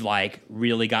 you've like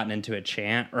really gotten into a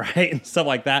chant, right? And stuff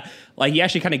like that. Like you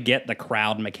actually kind of get the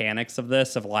crowd mechanics of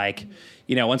this, of like,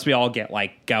 you know, once we all get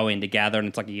like going together and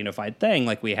it's like a unified thing,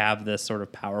 like we have this sort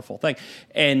of powerful thing.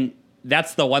 And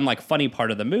that's the one like funny part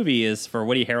of the movie is for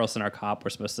Woody Harrelson, our cop we're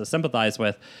supposed to sympathize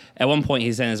with. At one point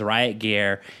he's in his riot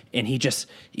gear and he just,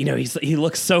 you know, he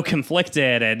looks so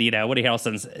conflicted, and, you know, Woody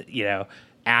Harrelson's, you know,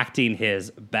 acting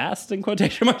his best in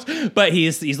quotation marks, but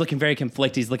he's looking very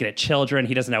conflicted. He's looking at children.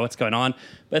 He doesn't know what's going on.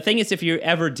 But the thing is, if you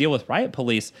ever deal with riot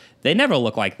police, they never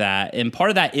look like that. And part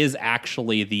of that is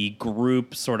actually the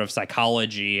group sort of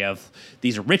psychology of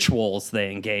these rituals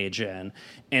they engage in.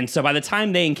 And so by the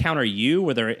time they encounter you,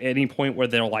 where they're at any point where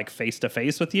they're like face to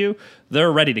face with you,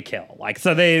 they're ready to kill. Like,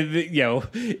 so they, you know,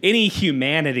 any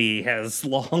humanity has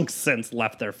long since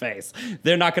left their face.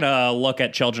 They're not going to look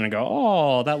at children and go,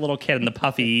 oh, that little kid in the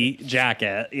puffy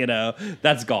jacket, you know,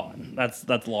 that's gone.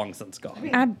 That's long since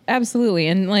gone. Absolutely.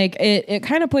 And like, it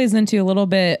kind of plays into a little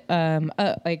bit,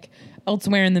 like,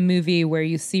 elsewhere in the movie where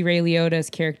you see Ray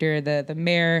Liotta's character, the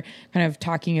mayor, kind of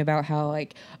talking about how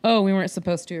like, oh, we weren't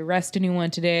supposed to arrest anyone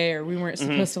today, or we weren't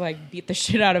supposed to like beat the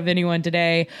shit out of anyone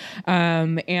today.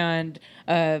 And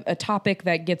a topic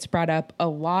that gets brought up a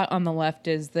lot on the left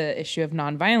is the issue of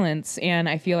nonviolence. And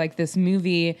I feel like this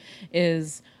movie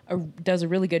does a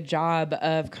really good job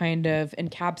of kind of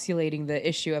encapsulating the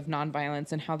issue of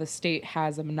nonviolence and how the state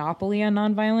has a monopoly on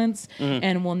nonviolence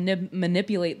and will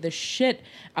manipulate the shit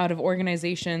out of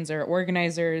organizations or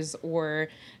organizers or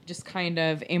just kind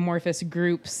of amorphous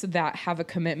groups that have a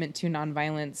commitment to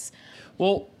nonviolence.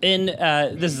 Well,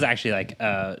 this is actually like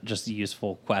just a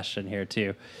useful question here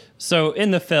too. So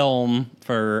in the film,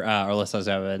 for our listeners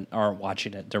who aren't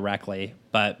watching it directly,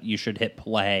 but you should hit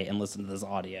play and listen to this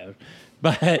audio.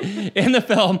 But in the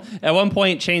film, at one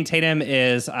point, Channing Tatum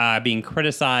is being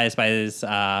criticized by his,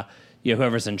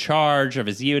 whoever's in charge of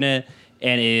his unit,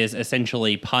 and is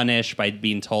essentially punished by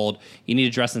being told, you need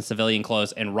to dress in civilian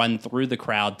clothes and run through the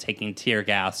crowd taking tear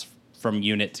gas from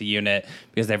unit to unit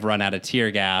because they've run out of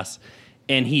tear gas.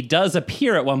 And he does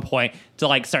appear at one point to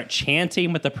like start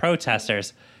chanting with the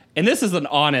protesters. And this is an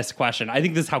honest question. I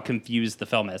think this is how confused the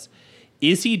film is.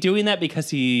 Is he doing that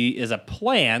because he is a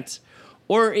plant,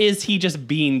 or is he just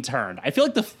being turned? I feel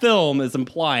like the film is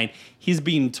implying he's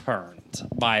being turned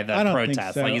by the I don't think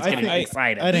protest. so. Like he's I getting think-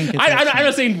 excited. I didn't get that I'm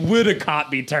not saying would a cop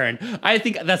be turned. I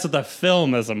think that's what the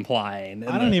film is implying.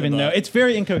 I don't even know. It's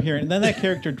very incoherent. And then that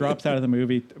character drops out of the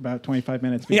movie about 25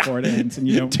 minutes before it ends, and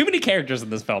you don't. Too many characters in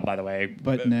this film, by the way.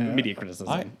 But no. Media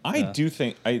criticism. I do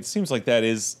think it seems like that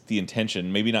is the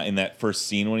intention. Maybe not in that first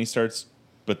scene when he starts,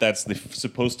 but that's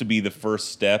supposed to be the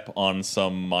first step on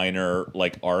some minor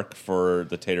like arc for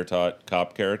the tater tot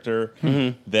cop character.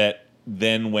 Mm-hmm. That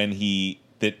then when he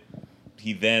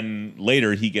then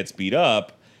later he gets beat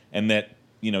up, and that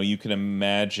you can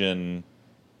imagine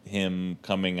him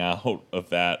coming out of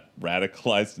that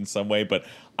radicalized in some way. But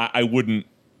I wouldn't.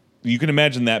 You can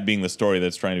imagine that being the story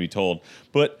that's trying to be told,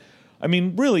 but. I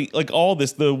mean, really, like all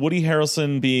this, the Woody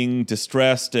Harrelson being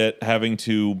distressed at having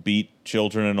to beat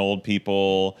children and old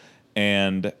people,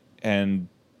 and Tater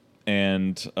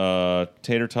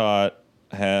Tot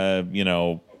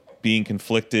being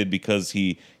conflicted because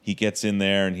he gets in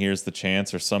there and hears the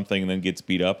chants or something and then gets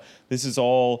beat up. This is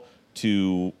all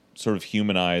to sort of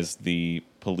humanize the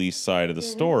police side of the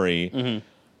story.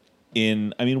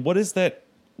 Mm-hmm. What is that?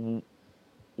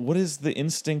 What is the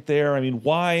instinct there? I mean,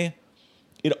 why?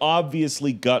 It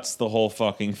obviously guts the whole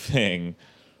fucking thing.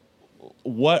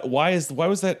 Why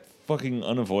was that fucking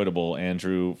unavoidable,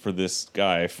 Andrew, for this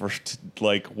guy?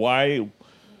 Why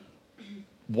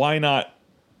not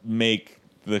make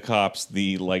the cops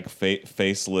the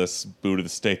faceless boot of the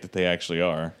state that they actually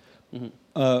are?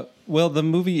 Mm-hmm. Well, the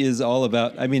movie is all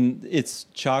about. I mean, it's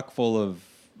chock full of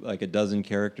like a dozen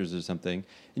characters or something,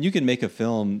 and you can make a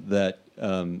film that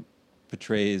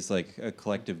portrays like a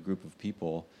collective group of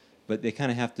people. But they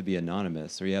kind of have to be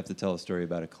anonymous, or you have to tell a story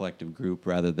about a collective group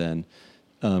rather than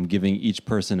giving each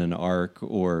person an arc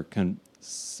or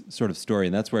sort of story.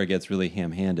 And that's where it gets really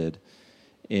ham-handed.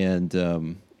 And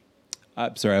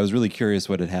I'm sorry, I was really curious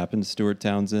what had happened to Stuart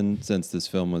Townsend since this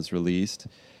film was released.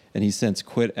 And he's since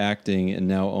quit acting and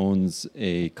now owns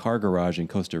a car garage in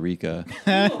Costa Rica.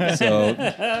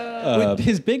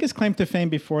 His biggest claim to fame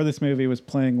before this movie was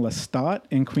playing Lestat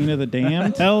in Queen of the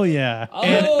Damned. Hell yeah.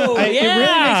 It really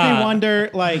makes me wonder,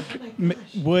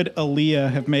 would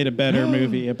Aaliyah have made a better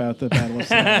movie about the Battle of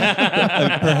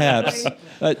Sicily? Perhaps.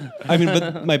 But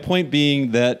my point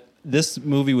being that this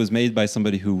movie was made by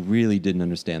somebody who really didn't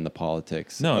understand the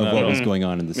politics of what was going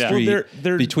on in the street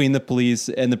between the police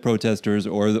and the protesters,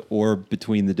 or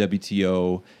between the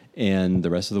WTO and the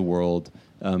rest of the world.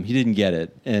 He didn't get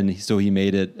it, and so he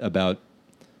made it about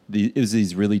it was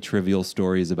these really trivial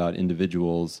stories about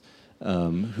individuals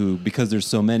who, because there's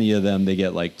so many of them, they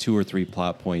get like 2 or 3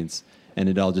 plot points, and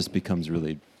it all just becomes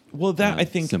really. Well, that I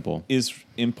think simple. Is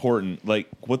important. Like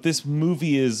what this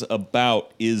movie is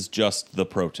about is just the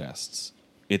protests.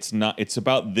 It's not. It's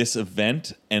about this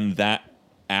event and that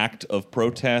act of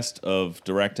protest, of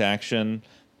direct action.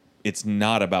 It's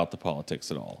not about the politics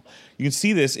at all. You can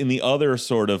see this in the other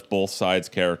sort of both sides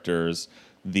characters.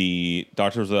 The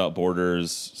Doctors Without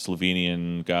Borders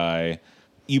Slovenian guy.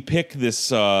 You pick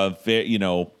this,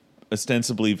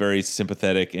 ostensibly very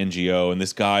sympathetic NGO, and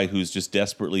this guy who's just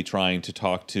desperately trying to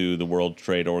talk to the World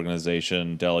Trade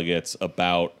Organization delegates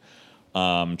about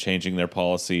changing their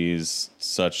policies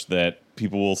such that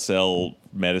people will sell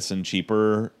medicine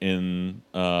cheaper in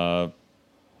the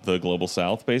global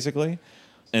south, basically.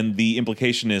 And the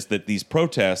implication is that these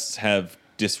protests have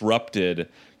disrupted,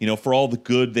 for all the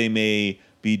good they may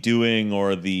be doing,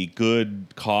 or the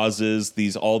good causes,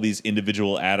 all these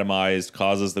individual atomized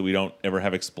causes that we don't ever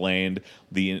have explained,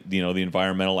 the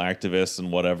environmental activists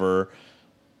and whatever.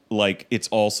 Like, it's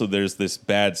also, there's this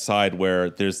bad side where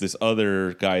there's this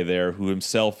other guy there who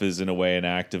himself is in a way an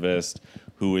activist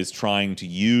who is trying to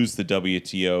use the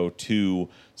WTO to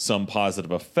some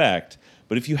positive effect.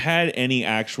 But if you had any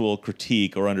actual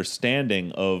critique or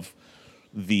understanding of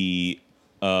the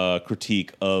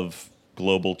critique of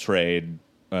global trade,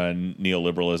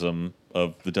 neoliberalism,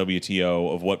 of the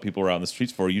WTO, of what people are out in the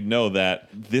streets for, you'd know that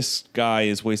this guy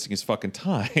is wasting his fucking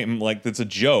time. Like, that's a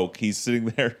joke. He's sitting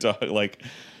there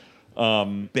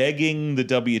begging the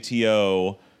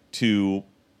WTO to,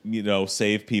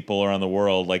 save people around the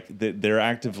world. Like, they're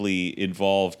actively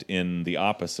involved in the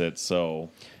opposite. So,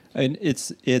 and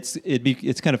it's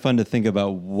kind of fun to think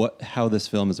about how this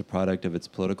film is a product of its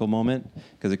political moment,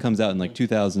 because it comes out in like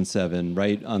 2007,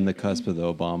 right on the cusp of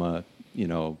the Obama,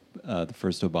 the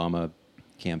first Obama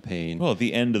campaign. Well,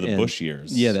 the end of the Bush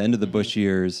years. Yeah, the end of the Bush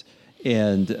years,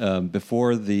 and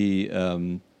before the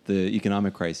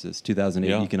economic crisis,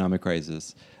 2008 economic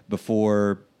crisis,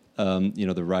 before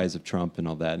the rise of Trump and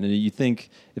all that. And you think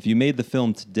if you made the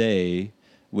film today,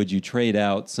 would you trade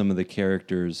out some of the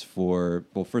characters for,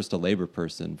 well, first a labor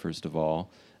person, first of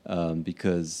all,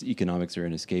 because economics are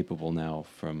inescapable now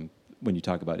from when you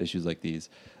talk about issues like these.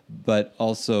 But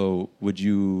also, would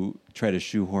you try to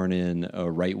shoehorn in a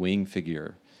right-wing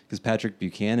figure? Because Patrick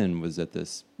Buchanan was at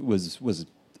this, was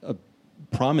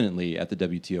prominently at the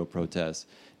WTO protests,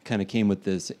 kind of came with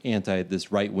this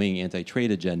right-wing anti-trade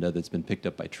agenda that's been picked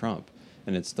up by Trump.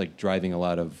 And it's like driving a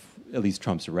lot of, at least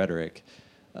Trump's rhetoric.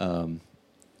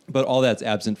 But all that's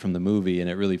absent from the movie, and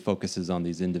it really focuses on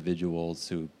these individuals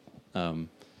who,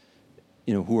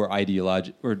 who are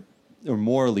ideological or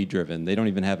morally driven. They don't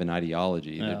even have an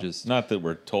ideology. No. They're just not that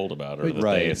we're told about or that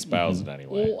they espouse it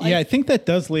anyway. Yeah, I think that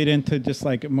does lead into just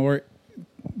like a more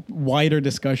wider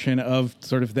discussion of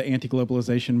sort of the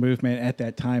anti-globalization movement at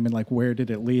that time and like where did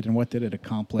it lead and what did it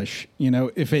accomplish?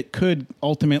 If it could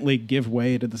ultimately give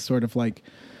way to the sort of like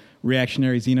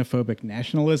reactionary xenophobic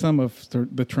nationalism of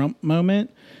the Trump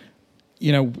moment,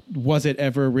 was it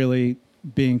ever really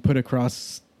being put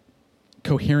across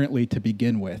coherently to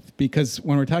begin with? Because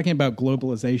when we're talking about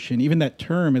globalization, even that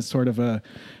term is sort of a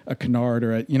canard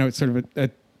or it's sort of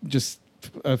a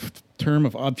term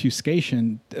of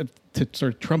obfuscation to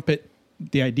sort of trumpet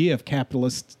the idea of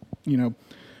capitalist,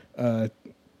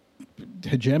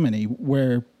 hegemony,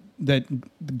 where that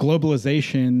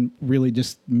globalization really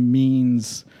just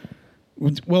means,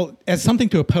 well, as something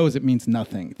to oppose, it means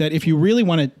nothing. That if you really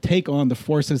want to take on the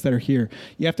forces that are here,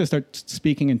 you have to start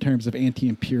speaking in terms of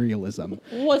anti-imperialism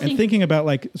and thinking about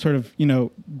like sort of,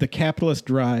 the capitalist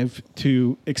drive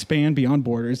to expand beyond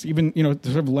borders, even, the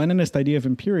sort of Leninist idea of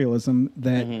imperialism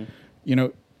that,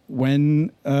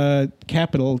 when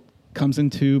capital comes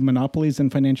into monopolies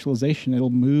and financialization, it'll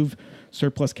move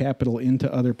surplus capital into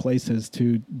other places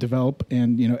to develop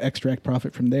and, extract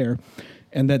profit from there.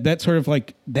 And that sort of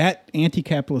like that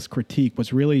anti-capitalist critique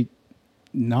was really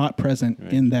not present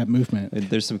in that movement.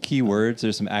 There's some keywords.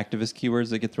 There's some activist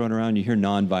keywords that get thrown around. You hear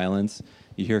nonviolence.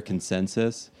 You hear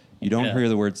consensus. You don't hear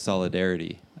the word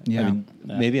solidarity. Yeah. I mean,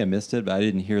 maybe I missed it, but I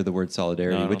didn't hear the word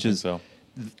solidarity, which is to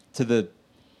the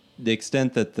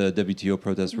extent that the WTO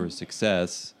protests were a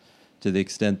success, to the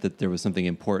extent that there was something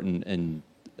important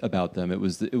about them. It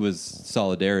was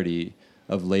solidarity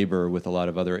of labor with a lot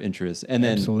of other interests, and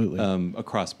then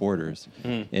across borders,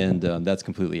 and that's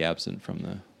completely absent from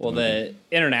the. Well, the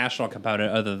international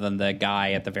component, other than the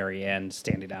guy at the very end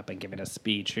standing up and giving a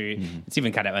speech, it's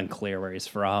even kind of unclear where he's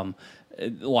from.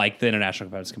 Like the international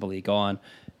component is completely gone,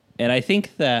 and I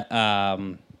think that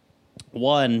I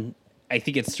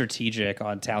think it's strategic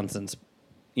on Townsend's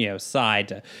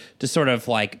side to sort of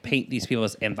like paint these people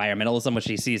as environmentalism, which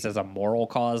he sees as a moral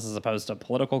cause as opposed to a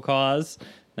political cause.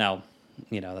 Now,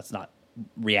 that's not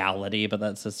reality, but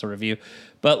that's his sort of view.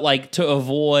 But like to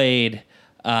avoid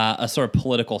a sort of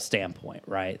political standpoint,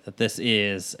 right? That this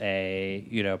is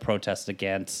a, protest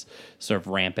against sort of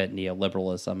rampant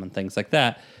neoliberalism and things like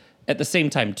that. At the same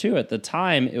time, too, at the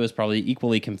time, it was probably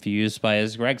equally confused by,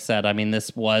 as Greg said, I mean,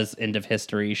 this was end of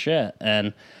history shit.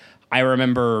 And I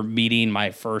remember meeting my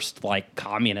first like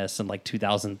communist in like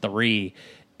 2003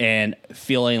 and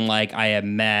feeling like I had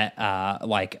met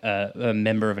like a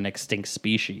member of an extinct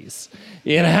species.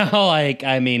 Like,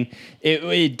 I mean,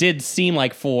 it did seem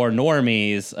like for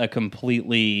normies a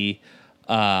completely,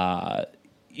 the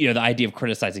idea of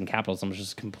criticizing capitalism was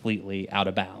just completely out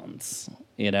of bounds.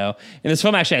 And this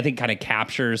film actually, I think, kind of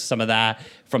captures some of that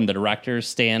from the director's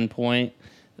standpoint.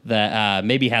 That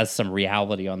maybe has some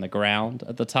reality on the ground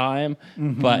at the time,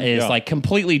 but is like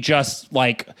completely just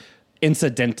like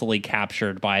incidentally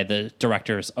captured by the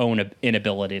director's own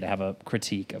inability to have a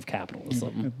critique of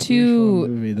capitalism.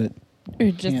 To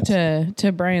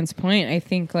Brian's point, I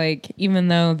think like even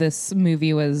though this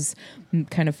movie was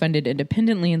kind of funded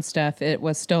independently and stuff, it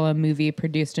was still a movie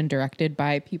produced and directed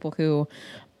by people who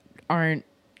aren't,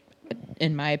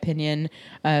 in my opinion,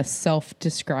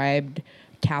 self-described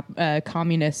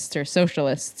communists or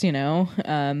socialists,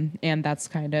 and that's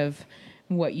kind of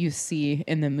what you see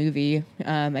in the movie.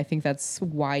 I think that's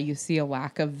why you see a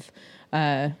lack of,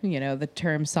 the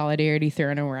term solidarity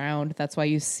thrown around. That's why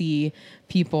you see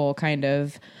people kind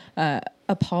of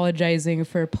apologizing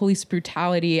for police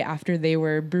brutality after they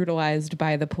were brutalized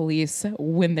by the police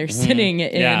when they're sitting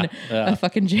in a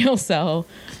fucking jail cell.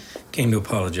 Came to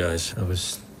apologize. I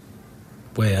was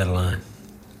way out of line.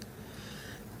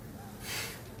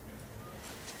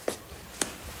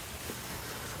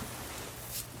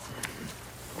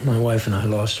 My wife and I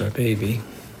lost our baby.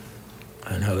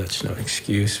 I know that's no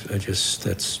excuse. I'm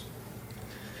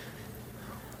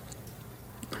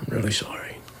really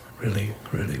sorry. Really,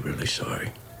 really, really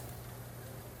sorry.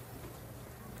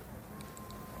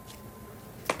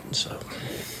 So,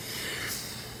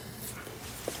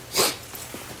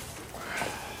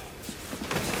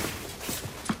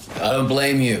 I don't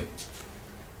blame you.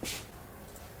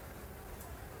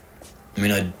 I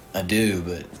mean, I do,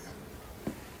 but...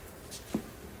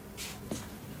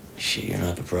 Shit, you're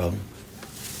not the problem.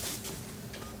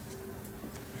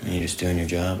 You're just doing your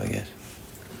job, I guess.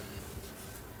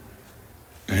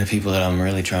 And the people that I'm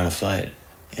really trying to fight,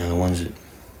 you know, the ones that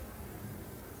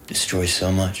destroy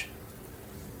so much.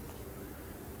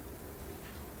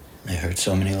 They hurt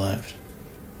so many lives.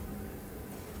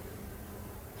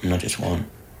 Not just one.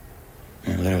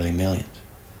 Literally millions.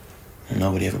 And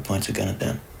nobody ever points a gun at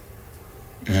them.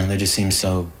 You know, they just seem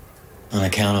so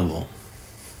unaccountable.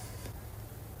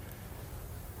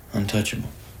 Untouchable.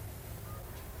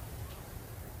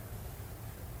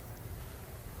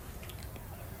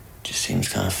 Just seems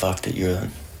kind of fucked that you're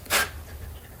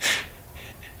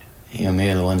you know, me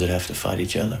are the ones that have to fight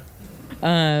each other.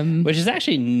 Which is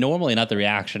actually normally not the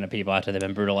reaction of people after they've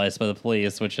been brutalized by the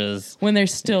police, which is when they're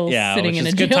still sitting in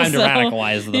a jail good time cell. to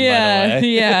radicalize them. Yeah, by the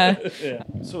way. yeah.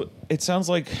 So it sounds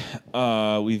like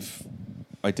we've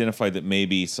identified that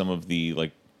maybe some of the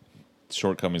like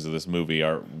shortcomings of this movie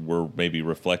were maybe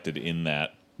reflected in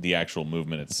the actual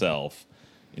movement itself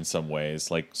in some ways.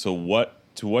 Like, so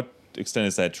to what extent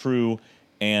is that true,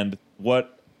 and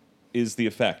what is the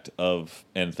effect of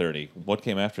N30? What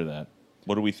came after that?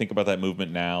 What do we think about that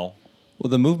movement now? Well,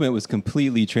 the movement was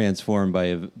completely transformed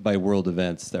by world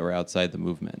events that were outside the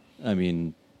movement. I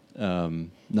mean,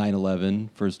 9/11,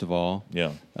 first of all.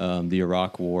 Yeah. The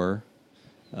Iraq War.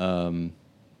 And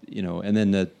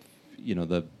then the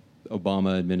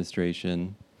Obama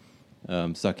administration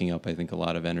sucking up, I think, a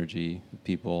lot of energy of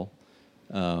people,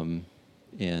 and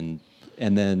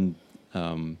then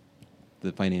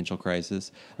the financial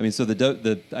crisis. I mean, so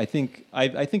I think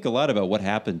a lot about what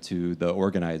happened to the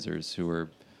organizers who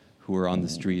were on the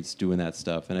streets doing that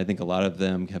stuff, and I think a lot of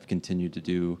them have continued to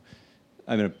do.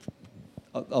 I mean,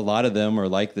 a lot of them are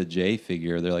like the Jay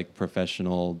figure. They're like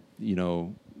professional,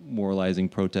 moralizing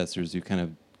protesters who kind of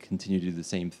continue to do the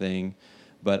same thing.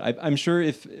 But I'm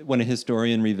sure when a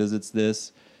historian revisits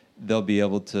this, they'll be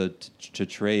able to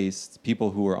trace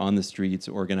people who were on the streets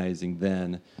organizing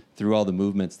then through all the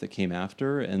movements that came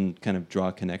after and kind of draw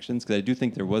connections. Because I do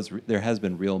think there has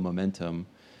been real momentum,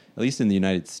 at least in the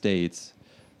United States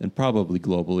and probably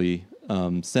globally,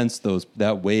 since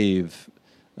that wave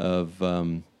of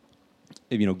the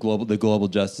global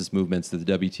justice movements that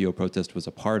the WTO protest was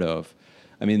a part of.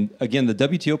 I mean, again, the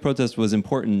WTO protest was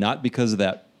important not because of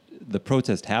that the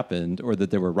protest happened or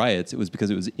that there were riots. It was because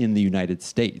it was in the United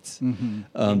States.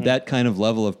 Mm-hmm. That kind of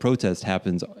level of protest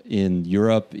happens in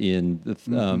Europe, in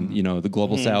the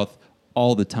global South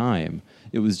all the time.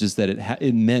 It was just that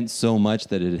it meant so much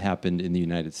that it had happened in the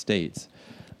United States.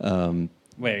 Wait, are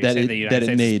you saying the United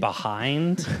States is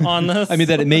behind on this? I mean,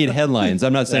 that it made headlines.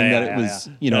 I'm not saying that it was,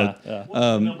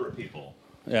 a number of people.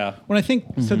 Yeah. Well, I think,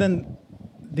 so then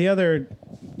the other,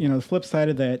 the flip side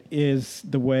of that is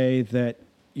the way that,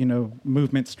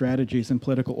 movement strategies and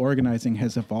political organizing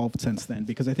has evolved since then.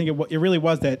 Because I think it really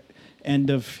was that end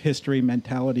of history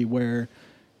mentality where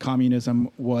communism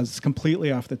was completely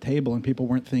off the table and people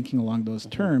weren't thinking along those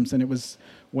terms. And it was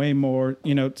way more,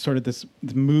 sort of this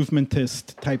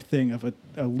movementist type thing of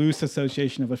a loose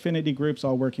association of affinity groups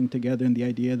all working together, and the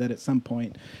idea that at some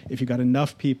point, if you got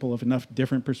enough people of enough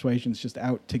different persuasions just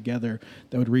out together,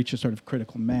 that would reach a sort of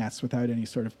critical mass without any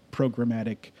sort of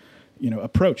programmatic,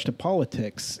 approach to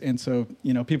politics. And so,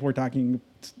 people were talking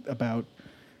about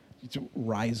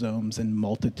rhizomes and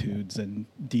multitudes and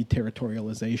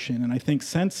deterritorialization. And I think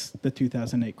since the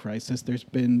 2008 crisis, there's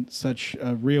been such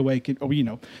a reawakening,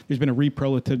 there's been a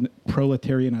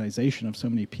reproletarianization of so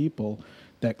many people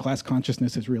that class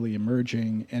consciousness is really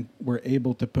emerging, and we're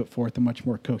able to put forth a much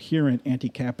more coherent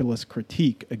anti-capitalist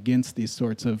critique against these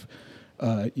sorts of,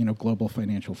 global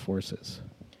financial forces.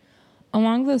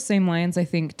 Along those same lines, I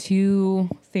think two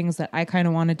things that I kind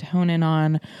of wanted to hone in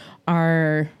on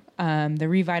are the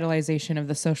revitalization of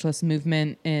the socialist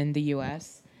movement in the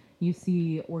U.S. You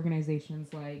see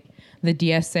organizations like the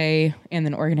DSA and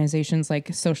then organizations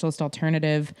like Socialist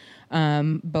Alternative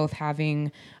both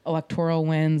having electoral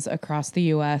wins across the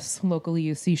U.S. Locally,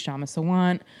 you see Kshama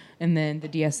Sawant, and then the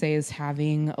DSA is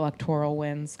having electoral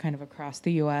wins kind of across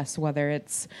the U.S., whether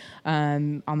it's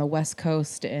on the West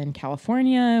Coast in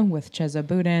California with Chesa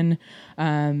Boudin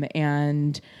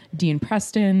and Dean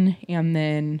Preston, and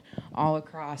then all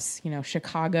across,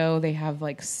 Chicago, they have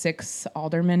like 6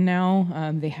 aldermen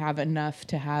now. They have enough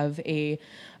to have a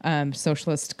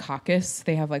socialist caucus.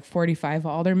 They have like 45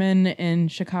 aldermen in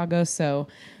Chicago, so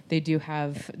they do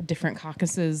have different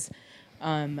caucuses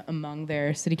among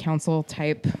their city council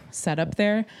type setup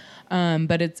there.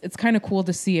 But it's kind of cool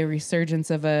to see a resurgence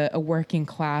of a working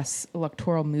class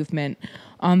electoral movement.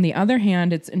 On the other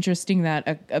hand, it's interesting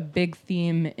that a big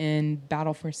theme in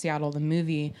Battle for Seattle, the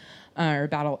movie, or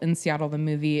Battle in Seattle, the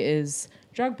movie, is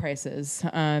drug prices.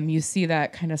 You see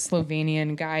that kind of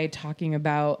Slovenian guy talking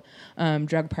about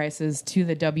drug prices to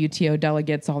the WTO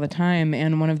delegates all the time.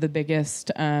 And one of the biggest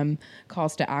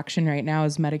calls to action right now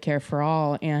is Medicare for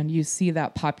All. And you see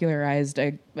that popularized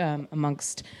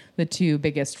amongst the two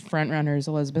biggest frontrunners,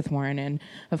 Elizabeth Warren and,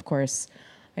 of course,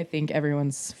 I think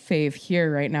everyone's fave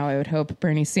here right now, I would hope,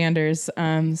 Bernie Sanders.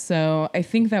 So I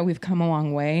think that we've come a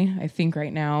long way. I think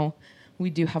right now we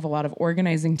do have a lot of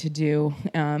organizing to do.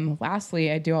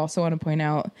 Lastly, I do also want to point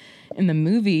out in the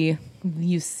movie,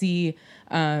 you see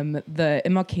the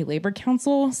MLK Labor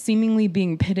Council seemingly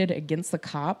being pitted against the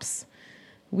cops.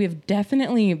 We've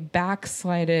definitely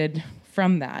backslided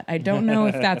from that. I don't know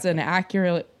if that's an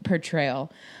accurate portrayal.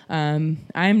 I'm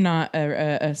not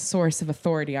a source of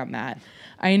authority on that.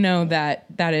 I know that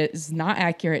that is not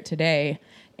accurate today.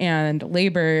 And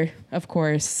labor, of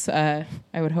course, I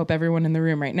would hope everyone in the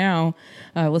room right now,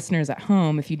 listeners at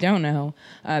home, if you don't know,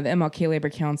 the MLK Labor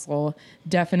Council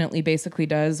definitely basically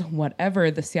does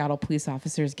whatever the Seattle Police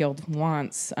Officers Guild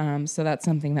wants. So that's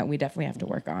something that we definitely have to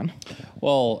work on.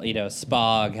 Well,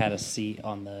 Spog had a seat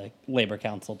on the Labor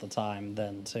Council at the time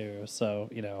then, too. So,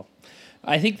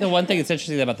 I think the one thing that's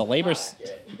interesting about the labor...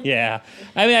 Yeah.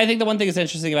 I think the one thing that's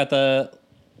interesting about the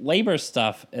labor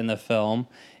stuff in the film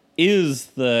is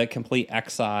the complete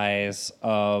excise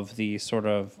of the sort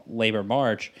of labor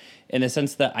march, in the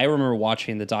sense that I remember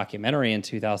watching the documentary in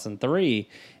 2003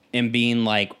 and being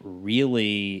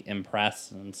really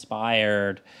impressed and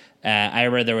inspired. I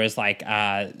remember there was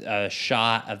a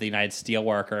shot of the United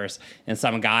Steelworkers and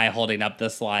some guy holding up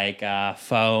this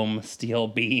foam steel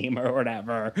beam or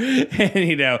whatever,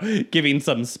 and giving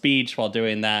some speech while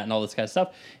doing that and all this kind of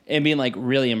stuff, and being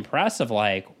really impressive,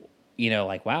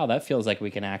 wow, that feels like we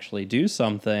can actually do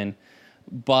something.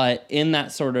 But in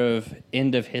that sort of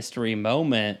end of history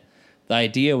moment, the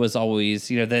idea was always,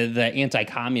 the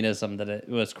anti-communism that it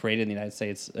was created in the United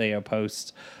States,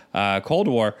 post Cold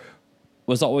War,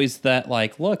 was always that,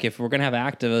 look, if we're going to have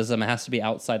activism, it has to be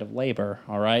outside of labor,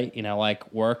 all right?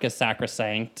 Work is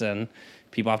sacrosanct and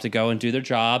people have to go and do their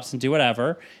jobs and do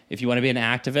whatever. If you want to be an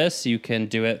activist, you can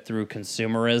do it through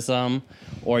consumerism,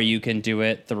 or you can do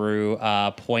it through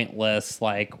pointless,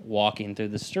 walking through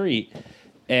the street.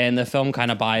 And the film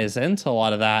kind of buys into a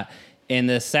lot of that. And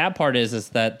the sad part is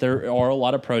that there are a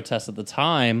lot of protests at the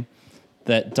time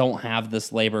that don't have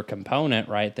this labor component,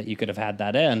 right, that you could have had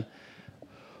that in.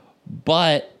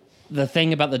 But the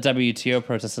thing about the WTO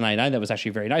protests in 99 that was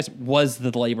actually very nice was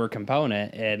the labor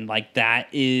component. And that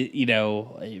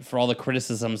is, for all the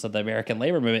criticisms of the American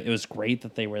labor movement, it was great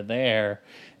that they were there.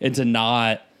 And to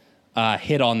not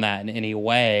hit on that in any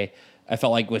way, I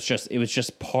felt like it was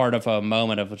just part of a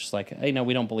moment of just hey, no,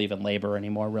 we don't believe in labor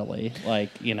anymore, really.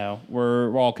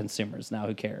 We're all consumers now.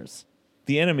 Who cares?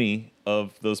 The enemy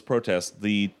of those protests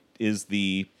is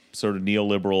the sort of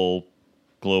neoliberal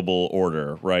global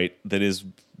order, right? That is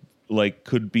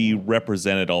could be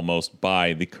represented almost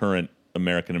by the current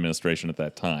American administration at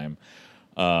that time,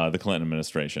 the Clinton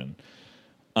administration.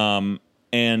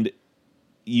 And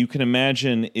you can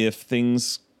imagine if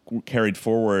things carried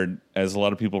forward, as a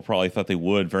lot of people probably thought they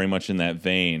would, very much in that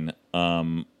vein,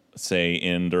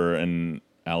 say under an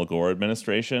Al Gore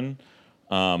administration,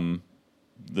 very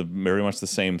much the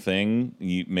same thing.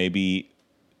 Maybe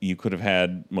you could have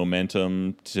had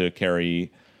momentum to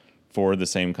carry for the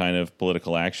same kind of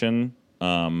political action.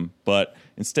 But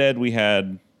instead we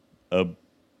had a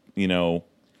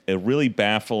really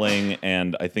baffling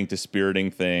and I think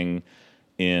dispiriting thing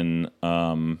in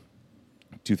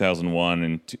 2001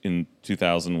 and in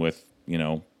 2000 with,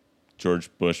 George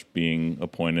Bush being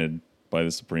appointed by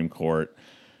the Supreme Court,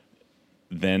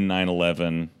 then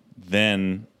 9/11,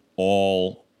 then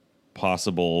all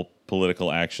possible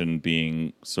political action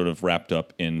being sort of wrapped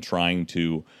up in trying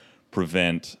to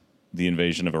prevent the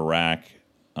invasion of Iraq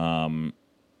in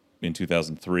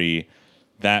 2003,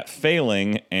 that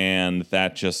failing, and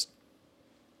that just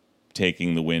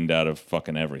taking the wind out of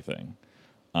fucking everything,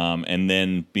 and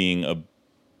then being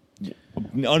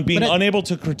unable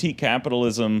to critique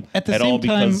capitalism at the at same all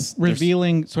time, because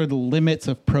revealing sort of the limits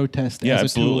of protest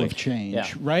as a tool of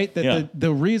change, right?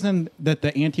 The reason that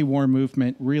the anti-war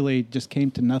movement really just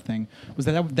came to nothing was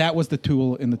that was the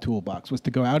tool in the toolbox, was to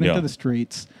go out into the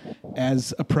streets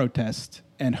as a protest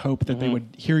and hope that they would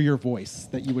hear your voice,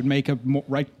 that you would make a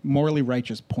morally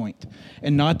righteous point,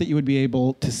 and not that you would be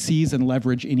able to seize and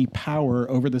leverage any power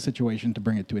over the situation to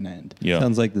bring it to an end. Yeah.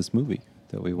 Sounds like this movie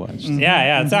that we watched.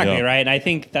 Yeah, exactly, Yeah. right? And I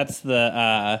think that's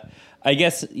the, I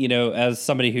guess, as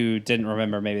somebody who didn't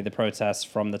remember maybe the protests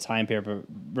from the time period, but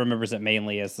remembers it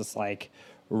mainly as this like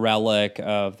relic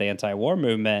of the anti-war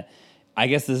movement, I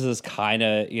guess this is kind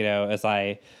of, as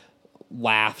I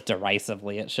laugh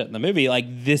derisively at shit in the movie, like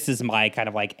this is my kind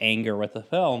of like anger with the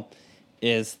film,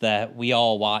 is that we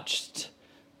all watched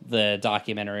the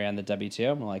documentary on the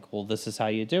WTO and we're like, well, this is how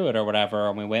you do it or whatever.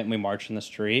 And we went and we marched in the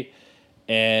street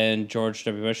and George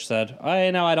W. Bush said,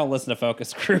 I don't listen to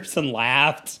focus groups, and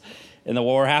laughed, and the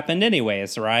war happened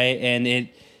anyways, right? And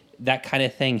that kind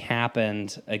of thing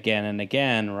happened again and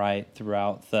again, right,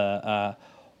 throughout the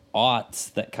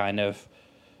aughts that kind of,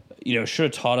 should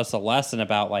have taught us a lesson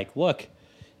about like, look,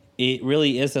 it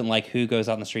really isn't like who goes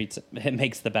on the streets, it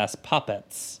makes the best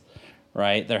puppets,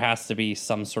 right? There has to be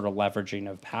some sort of leveraging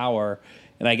of power.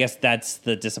 And I guess that's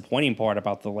the disappointing part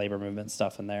about the labor movement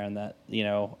stuff in there. And that, it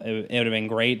would have been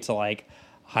great to like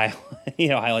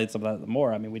highlight some of that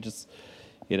more. I mean, we just,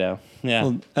 yeah.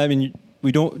 Well, I mean,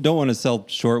 we don't want to sell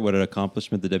short what an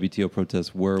accomplishment the WTO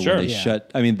protests were Sure. when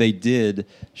they they did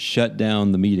shut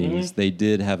down the meetings. They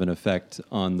did have an effect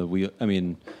on the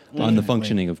on the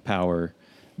functioning of power.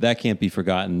 That can't be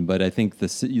forgotten. But I think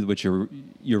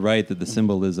you're right that the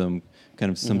symbolism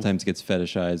kind of sometimes gets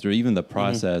fetishized, or even the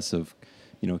process of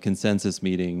consensus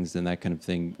meetings and that kind of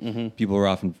thing. People are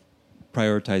often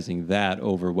prioritizing that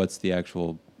over what's the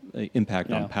actual impact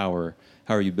on power.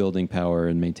 How are you building power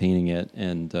and maintaining it?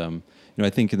 And I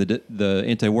think in the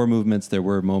anti-war movements, there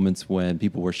were moments when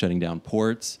people were shutting down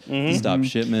ports to stop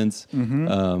shipments.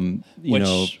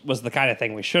 Which was the kind of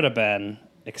thing we should have been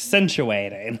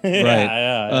accentuating.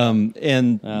 Right.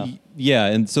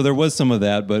 And so there was some of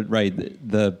that, but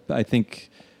I think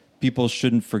people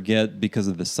shouldn't forget, because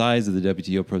of the size of the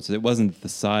WTO protest, it wasn't the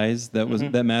size that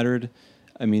that mattered.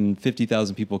 I mean,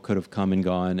 50,000 people could have come and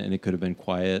gone, and it could have been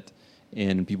quiet,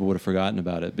 and people would have forgotten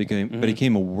about it. But it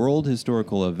became a world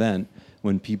historical event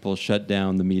when people shut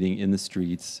down the meeting in the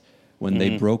streets, when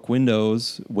they broke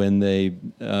windows, when they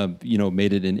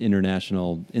made it an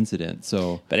international incident.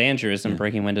 So, but Andrew, isn't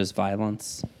breaking windows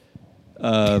violence?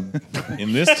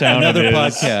 In this town, another it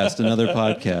is. Another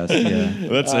podcast. Yeah,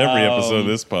 that's every episode of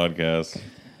this podcast.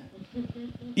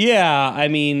 Yeah, I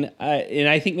mean, and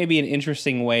I think maybe an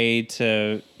interesting way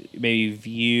to maybe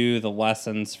view the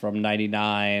lessons from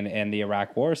 '99 and the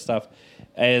Iraq War stuff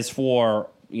is for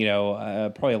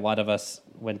probably a lot of us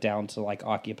went down to like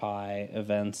Occupy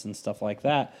events and stuff like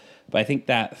that. But I think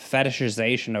that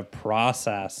fetishization of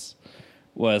process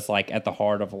was like at the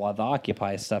heart of a lot of the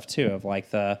Occupy stuff too, of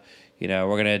like we're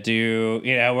going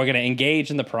to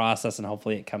engage in the process and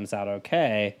hopefully it comes out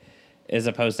okay, as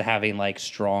opposed to having like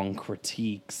strong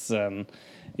critiques and,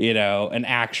 an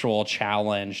actual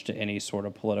challenge to any sort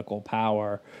of political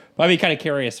power. But I'd be kind of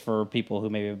curious for people who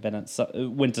maybe have been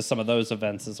went to some of those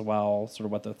events as well, sort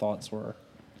of what their thoughts were.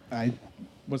 I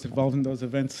was involved in those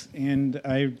events, and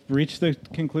I reached the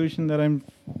conclusion that I've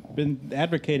been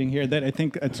advocating here, that I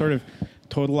think a sort of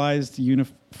totalized,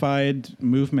 unified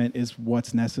movement is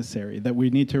what's necessary, that we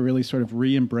need to really sort of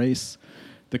re-embrace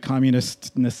the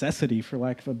communist necessity, for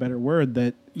lack of a better word,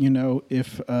 that,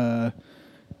 if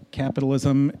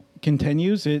capitalism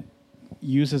continues, it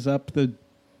uses up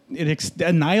it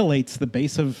annihilates the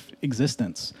base of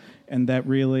existence, and that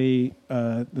really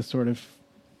the sort of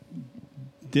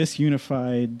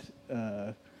disunified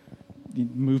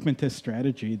movementist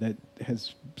strategy that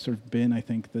has sort of been, I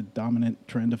think, the dominant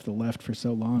trend of the left for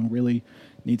so long really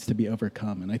needs to be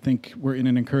overcome. And I think we're in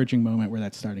an encouraging moment where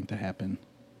that's starting to happen.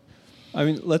 I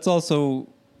mean, let's also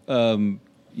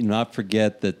not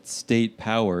forget that state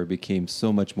power became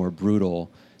so much more brutal,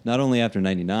 not only after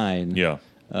 '99,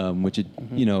 which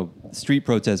street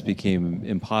protests became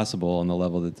impossible on the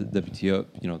level that the WTO,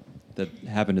 that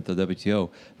happened at the WTO,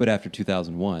 but after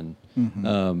 2001,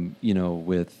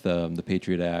 with the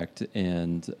Patriot Act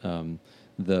and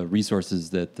the resources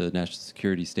that the national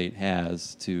security state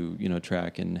has to,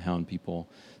 track and hound people.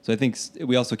 So I think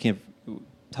we also can't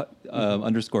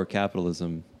underscore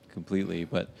capitalism completely,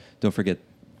 but don't forget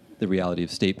the reality of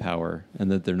state power,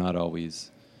 and that they're not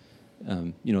always,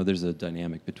 there's a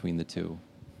dynamic between the two.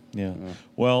 Yeah.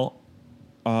 Well,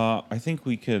 I think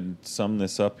we could sum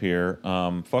this up here.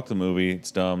 Fuck the movie.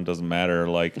 It's dumb. Doesn't matter.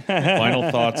 Like,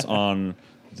 final thoughts on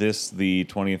this, the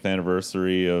 20th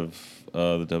anniversary of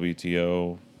the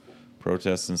WTO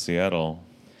protests in Seattle.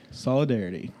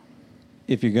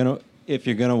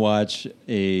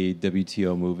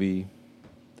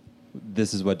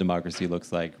 this is what democracy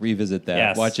looks like. Revisit that.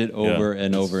 Yes. Watch it over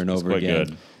and over and over quite again.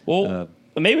 good. Well,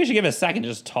 maybe we should give it a second to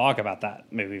just talk about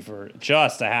that movie for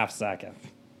just a half second,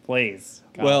 please.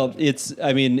 God. Well, it's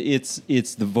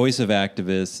the voice of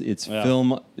activists. It's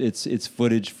film. It's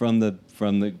footage from the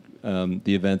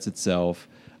events itself.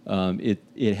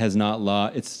 It has not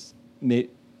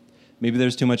maybe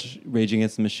there's too much Rage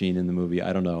Against the Machine in the movie.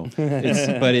 I don't know.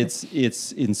 But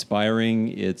it's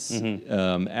inspiring. It's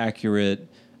accurate.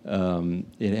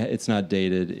 It's not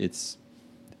dated.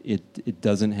 It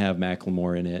doesn't have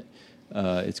Macklemore in it.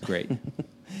 It's great.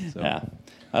 So. Yeah.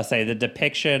 I'll say the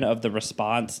depiction of the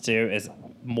response to is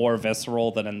more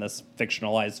visceral than in this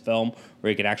fictionalized film where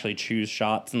you could actually choose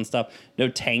shots and stuff. No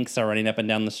tanks are running up and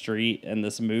down the street in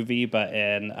this movie, but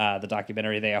in the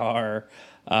documentary they are.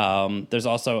 There's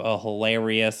also a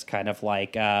hilarious kind of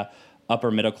like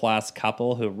upper middle class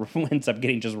couple who ends up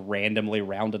getting just randomly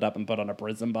rounded up and put on a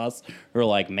prison bus. Who are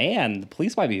like, man, the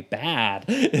police might be bad.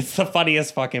 It's the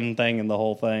funniest fucking thing in the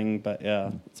whole thing, but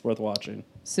yeah, it's worth watching.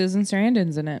 Susan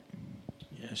Sarandon's in it.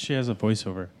 Yeah, she has a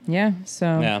voiceover. Yeah,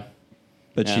 so. Yeah.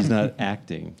 But she's not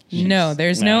acting. No,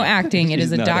 there's no acting. It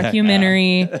is a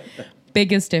documentary.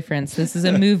 Biggest difference. This is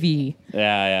a movie.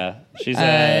 Yeah. She's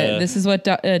this is what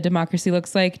democracy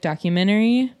looks like.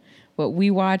 Documentary. What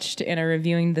we watched and are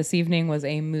reviewing this evening was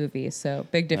a movie. So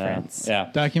big difference.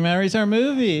 Yeah. Documentaries are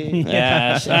movie.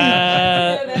 Yeah.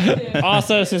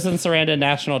 Also, Susan Sarandon,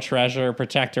 national treasure,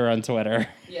 protector on Twitter.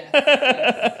 Yes.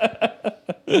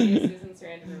 Susan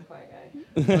Sarandon, reply guy.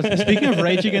 Speaking of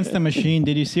Rage Against the Machine,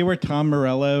 did you see where Tom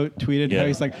Morello tweeted how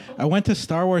he's like, I went to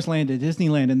Star Wars Land at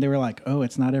Disneyland, and they were like, oh,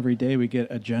 it's not every day we get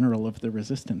a general of the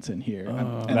resistance in here.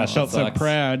 And I felt so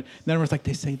proud. And then I was like,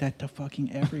 they say that to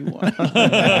fucking everyone.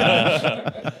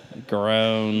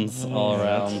 Groans all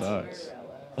around. That sucks.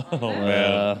 Oh,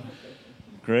 man.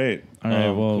 Great. All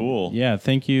right, well, cool. Yeah,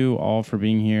 thank you all for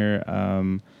being here.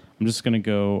 I'm just going to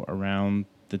go around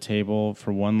the table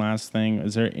for one last thing.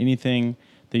 Is there anything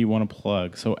that you want to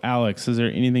plug? So, Alex, is there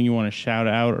anything you want to shout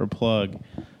out or plug?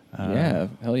 Yeah,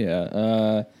 hell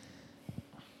yeah.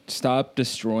 Stop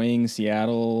destroying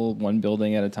Seattle one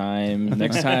building at a time.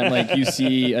 Next time, like, you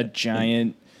see a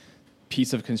giant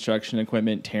piece of construction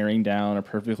equipment tearing down a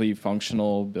perfectly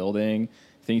functional building,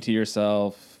 think to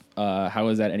yourself, how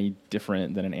is that any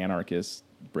different than an anarchist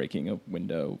breaking a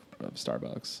window of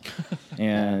Starbucks?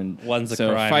 And One's a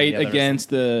so crime, fight the other's against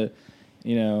the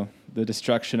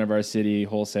destruction of our city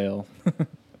wholesale.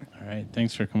 All right,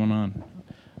 thanks for coming on.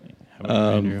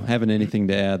 Haven't anything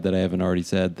to add that I haven't already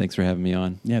said. Thanks for having me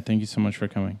on. Yeah, thank you so much for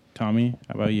coming. Tommy,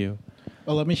 how about you?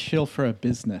 Well, let me shill for a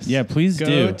business. Yeah, please do.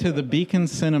 Go to the Beacon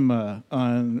Cinema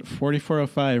on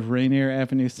 4405 Rainier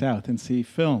Avenue South and see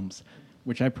films,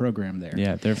 which I program there.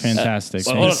 Yeah, they're fantastic.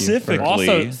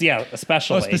 Specifically.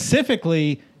 Especially.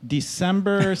 Specifically,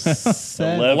 December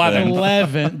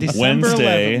 11th. December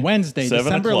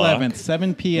 11th,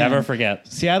 7 p.m. Never forget.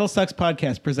 Seattle Sucks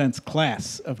Podcast presents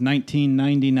Class of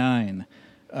 1999.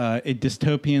 A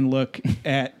dystopian look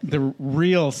at the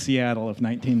real Seattle of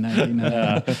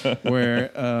 1999, where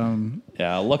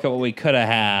look at what we could have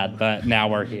had, but now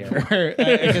we're here. Where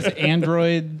I guess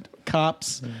android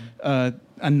cops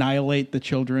annihilate the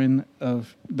children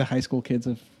of the high school kids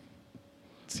of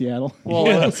Seattle. Well,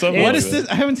 what is this?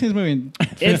 I haven't seen this movie in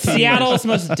 15 It's Seattle's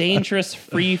most dangerous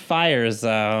free fire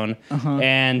zone,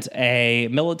 and a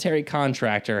military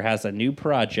contractor has a new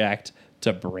project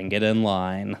to bring it in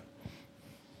line.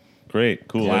 Great,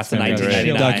 cool. Class of That's gonna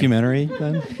be great. 1999. Documentary,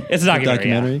 then? It's a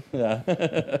documentary.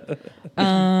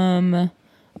 Yeah.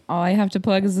 All I have to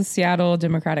plug is the Seattle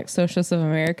Democratic Socialists of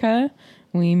America.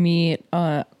 We meet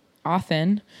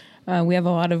often. We have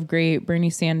a lot of great Bernie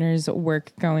Sanders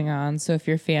work going on. So if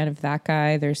you're a fan of that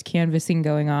guy, there's canvassing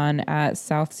going on at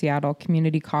South Seattle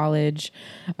Community College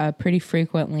pretty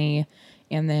frequently.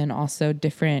 And then also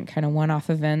different kind of one-off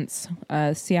events.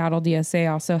 Seattle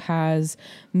DSA also has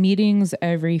meetings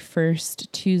every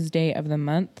first Tuesday of the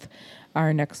month.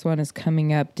 Our next one is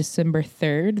coming up December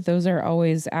 3rd. Those are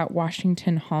always at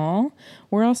Washington Hall.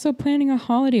 We're also planning a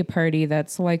holiday party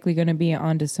that's likely going to be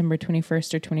on December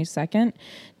 21st or 22nd.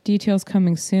 Details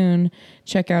coming soon.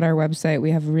 Check out our website.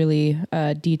 We have a really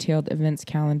detailed events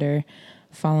calendar.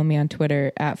 Follow me on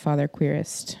Twitter at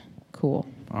FatherQueerist. Cool.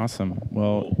 Awesome.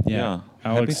 Well, yeah.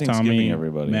 Happy Alex, Thanksgiving, Tommy,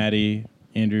 everybody. Maddie,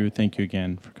 Andrew, thank you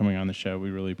again for coming on the show. We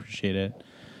really appreciate it.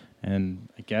 And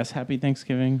I guess happy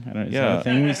Thanksgiving. I don't. Is that a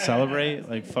thing we celebrate?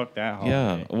 Like, fuck that holiday.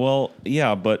 Yeah. Well,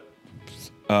 yeah, but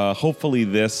hopefully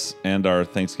this and our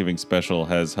Thanksgiving special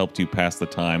has helped you pass the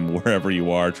time wherever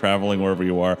you are, traveling wherever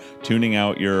you are, tuning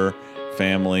out your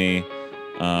family.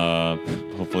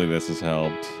 Hopefully this has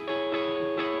helped.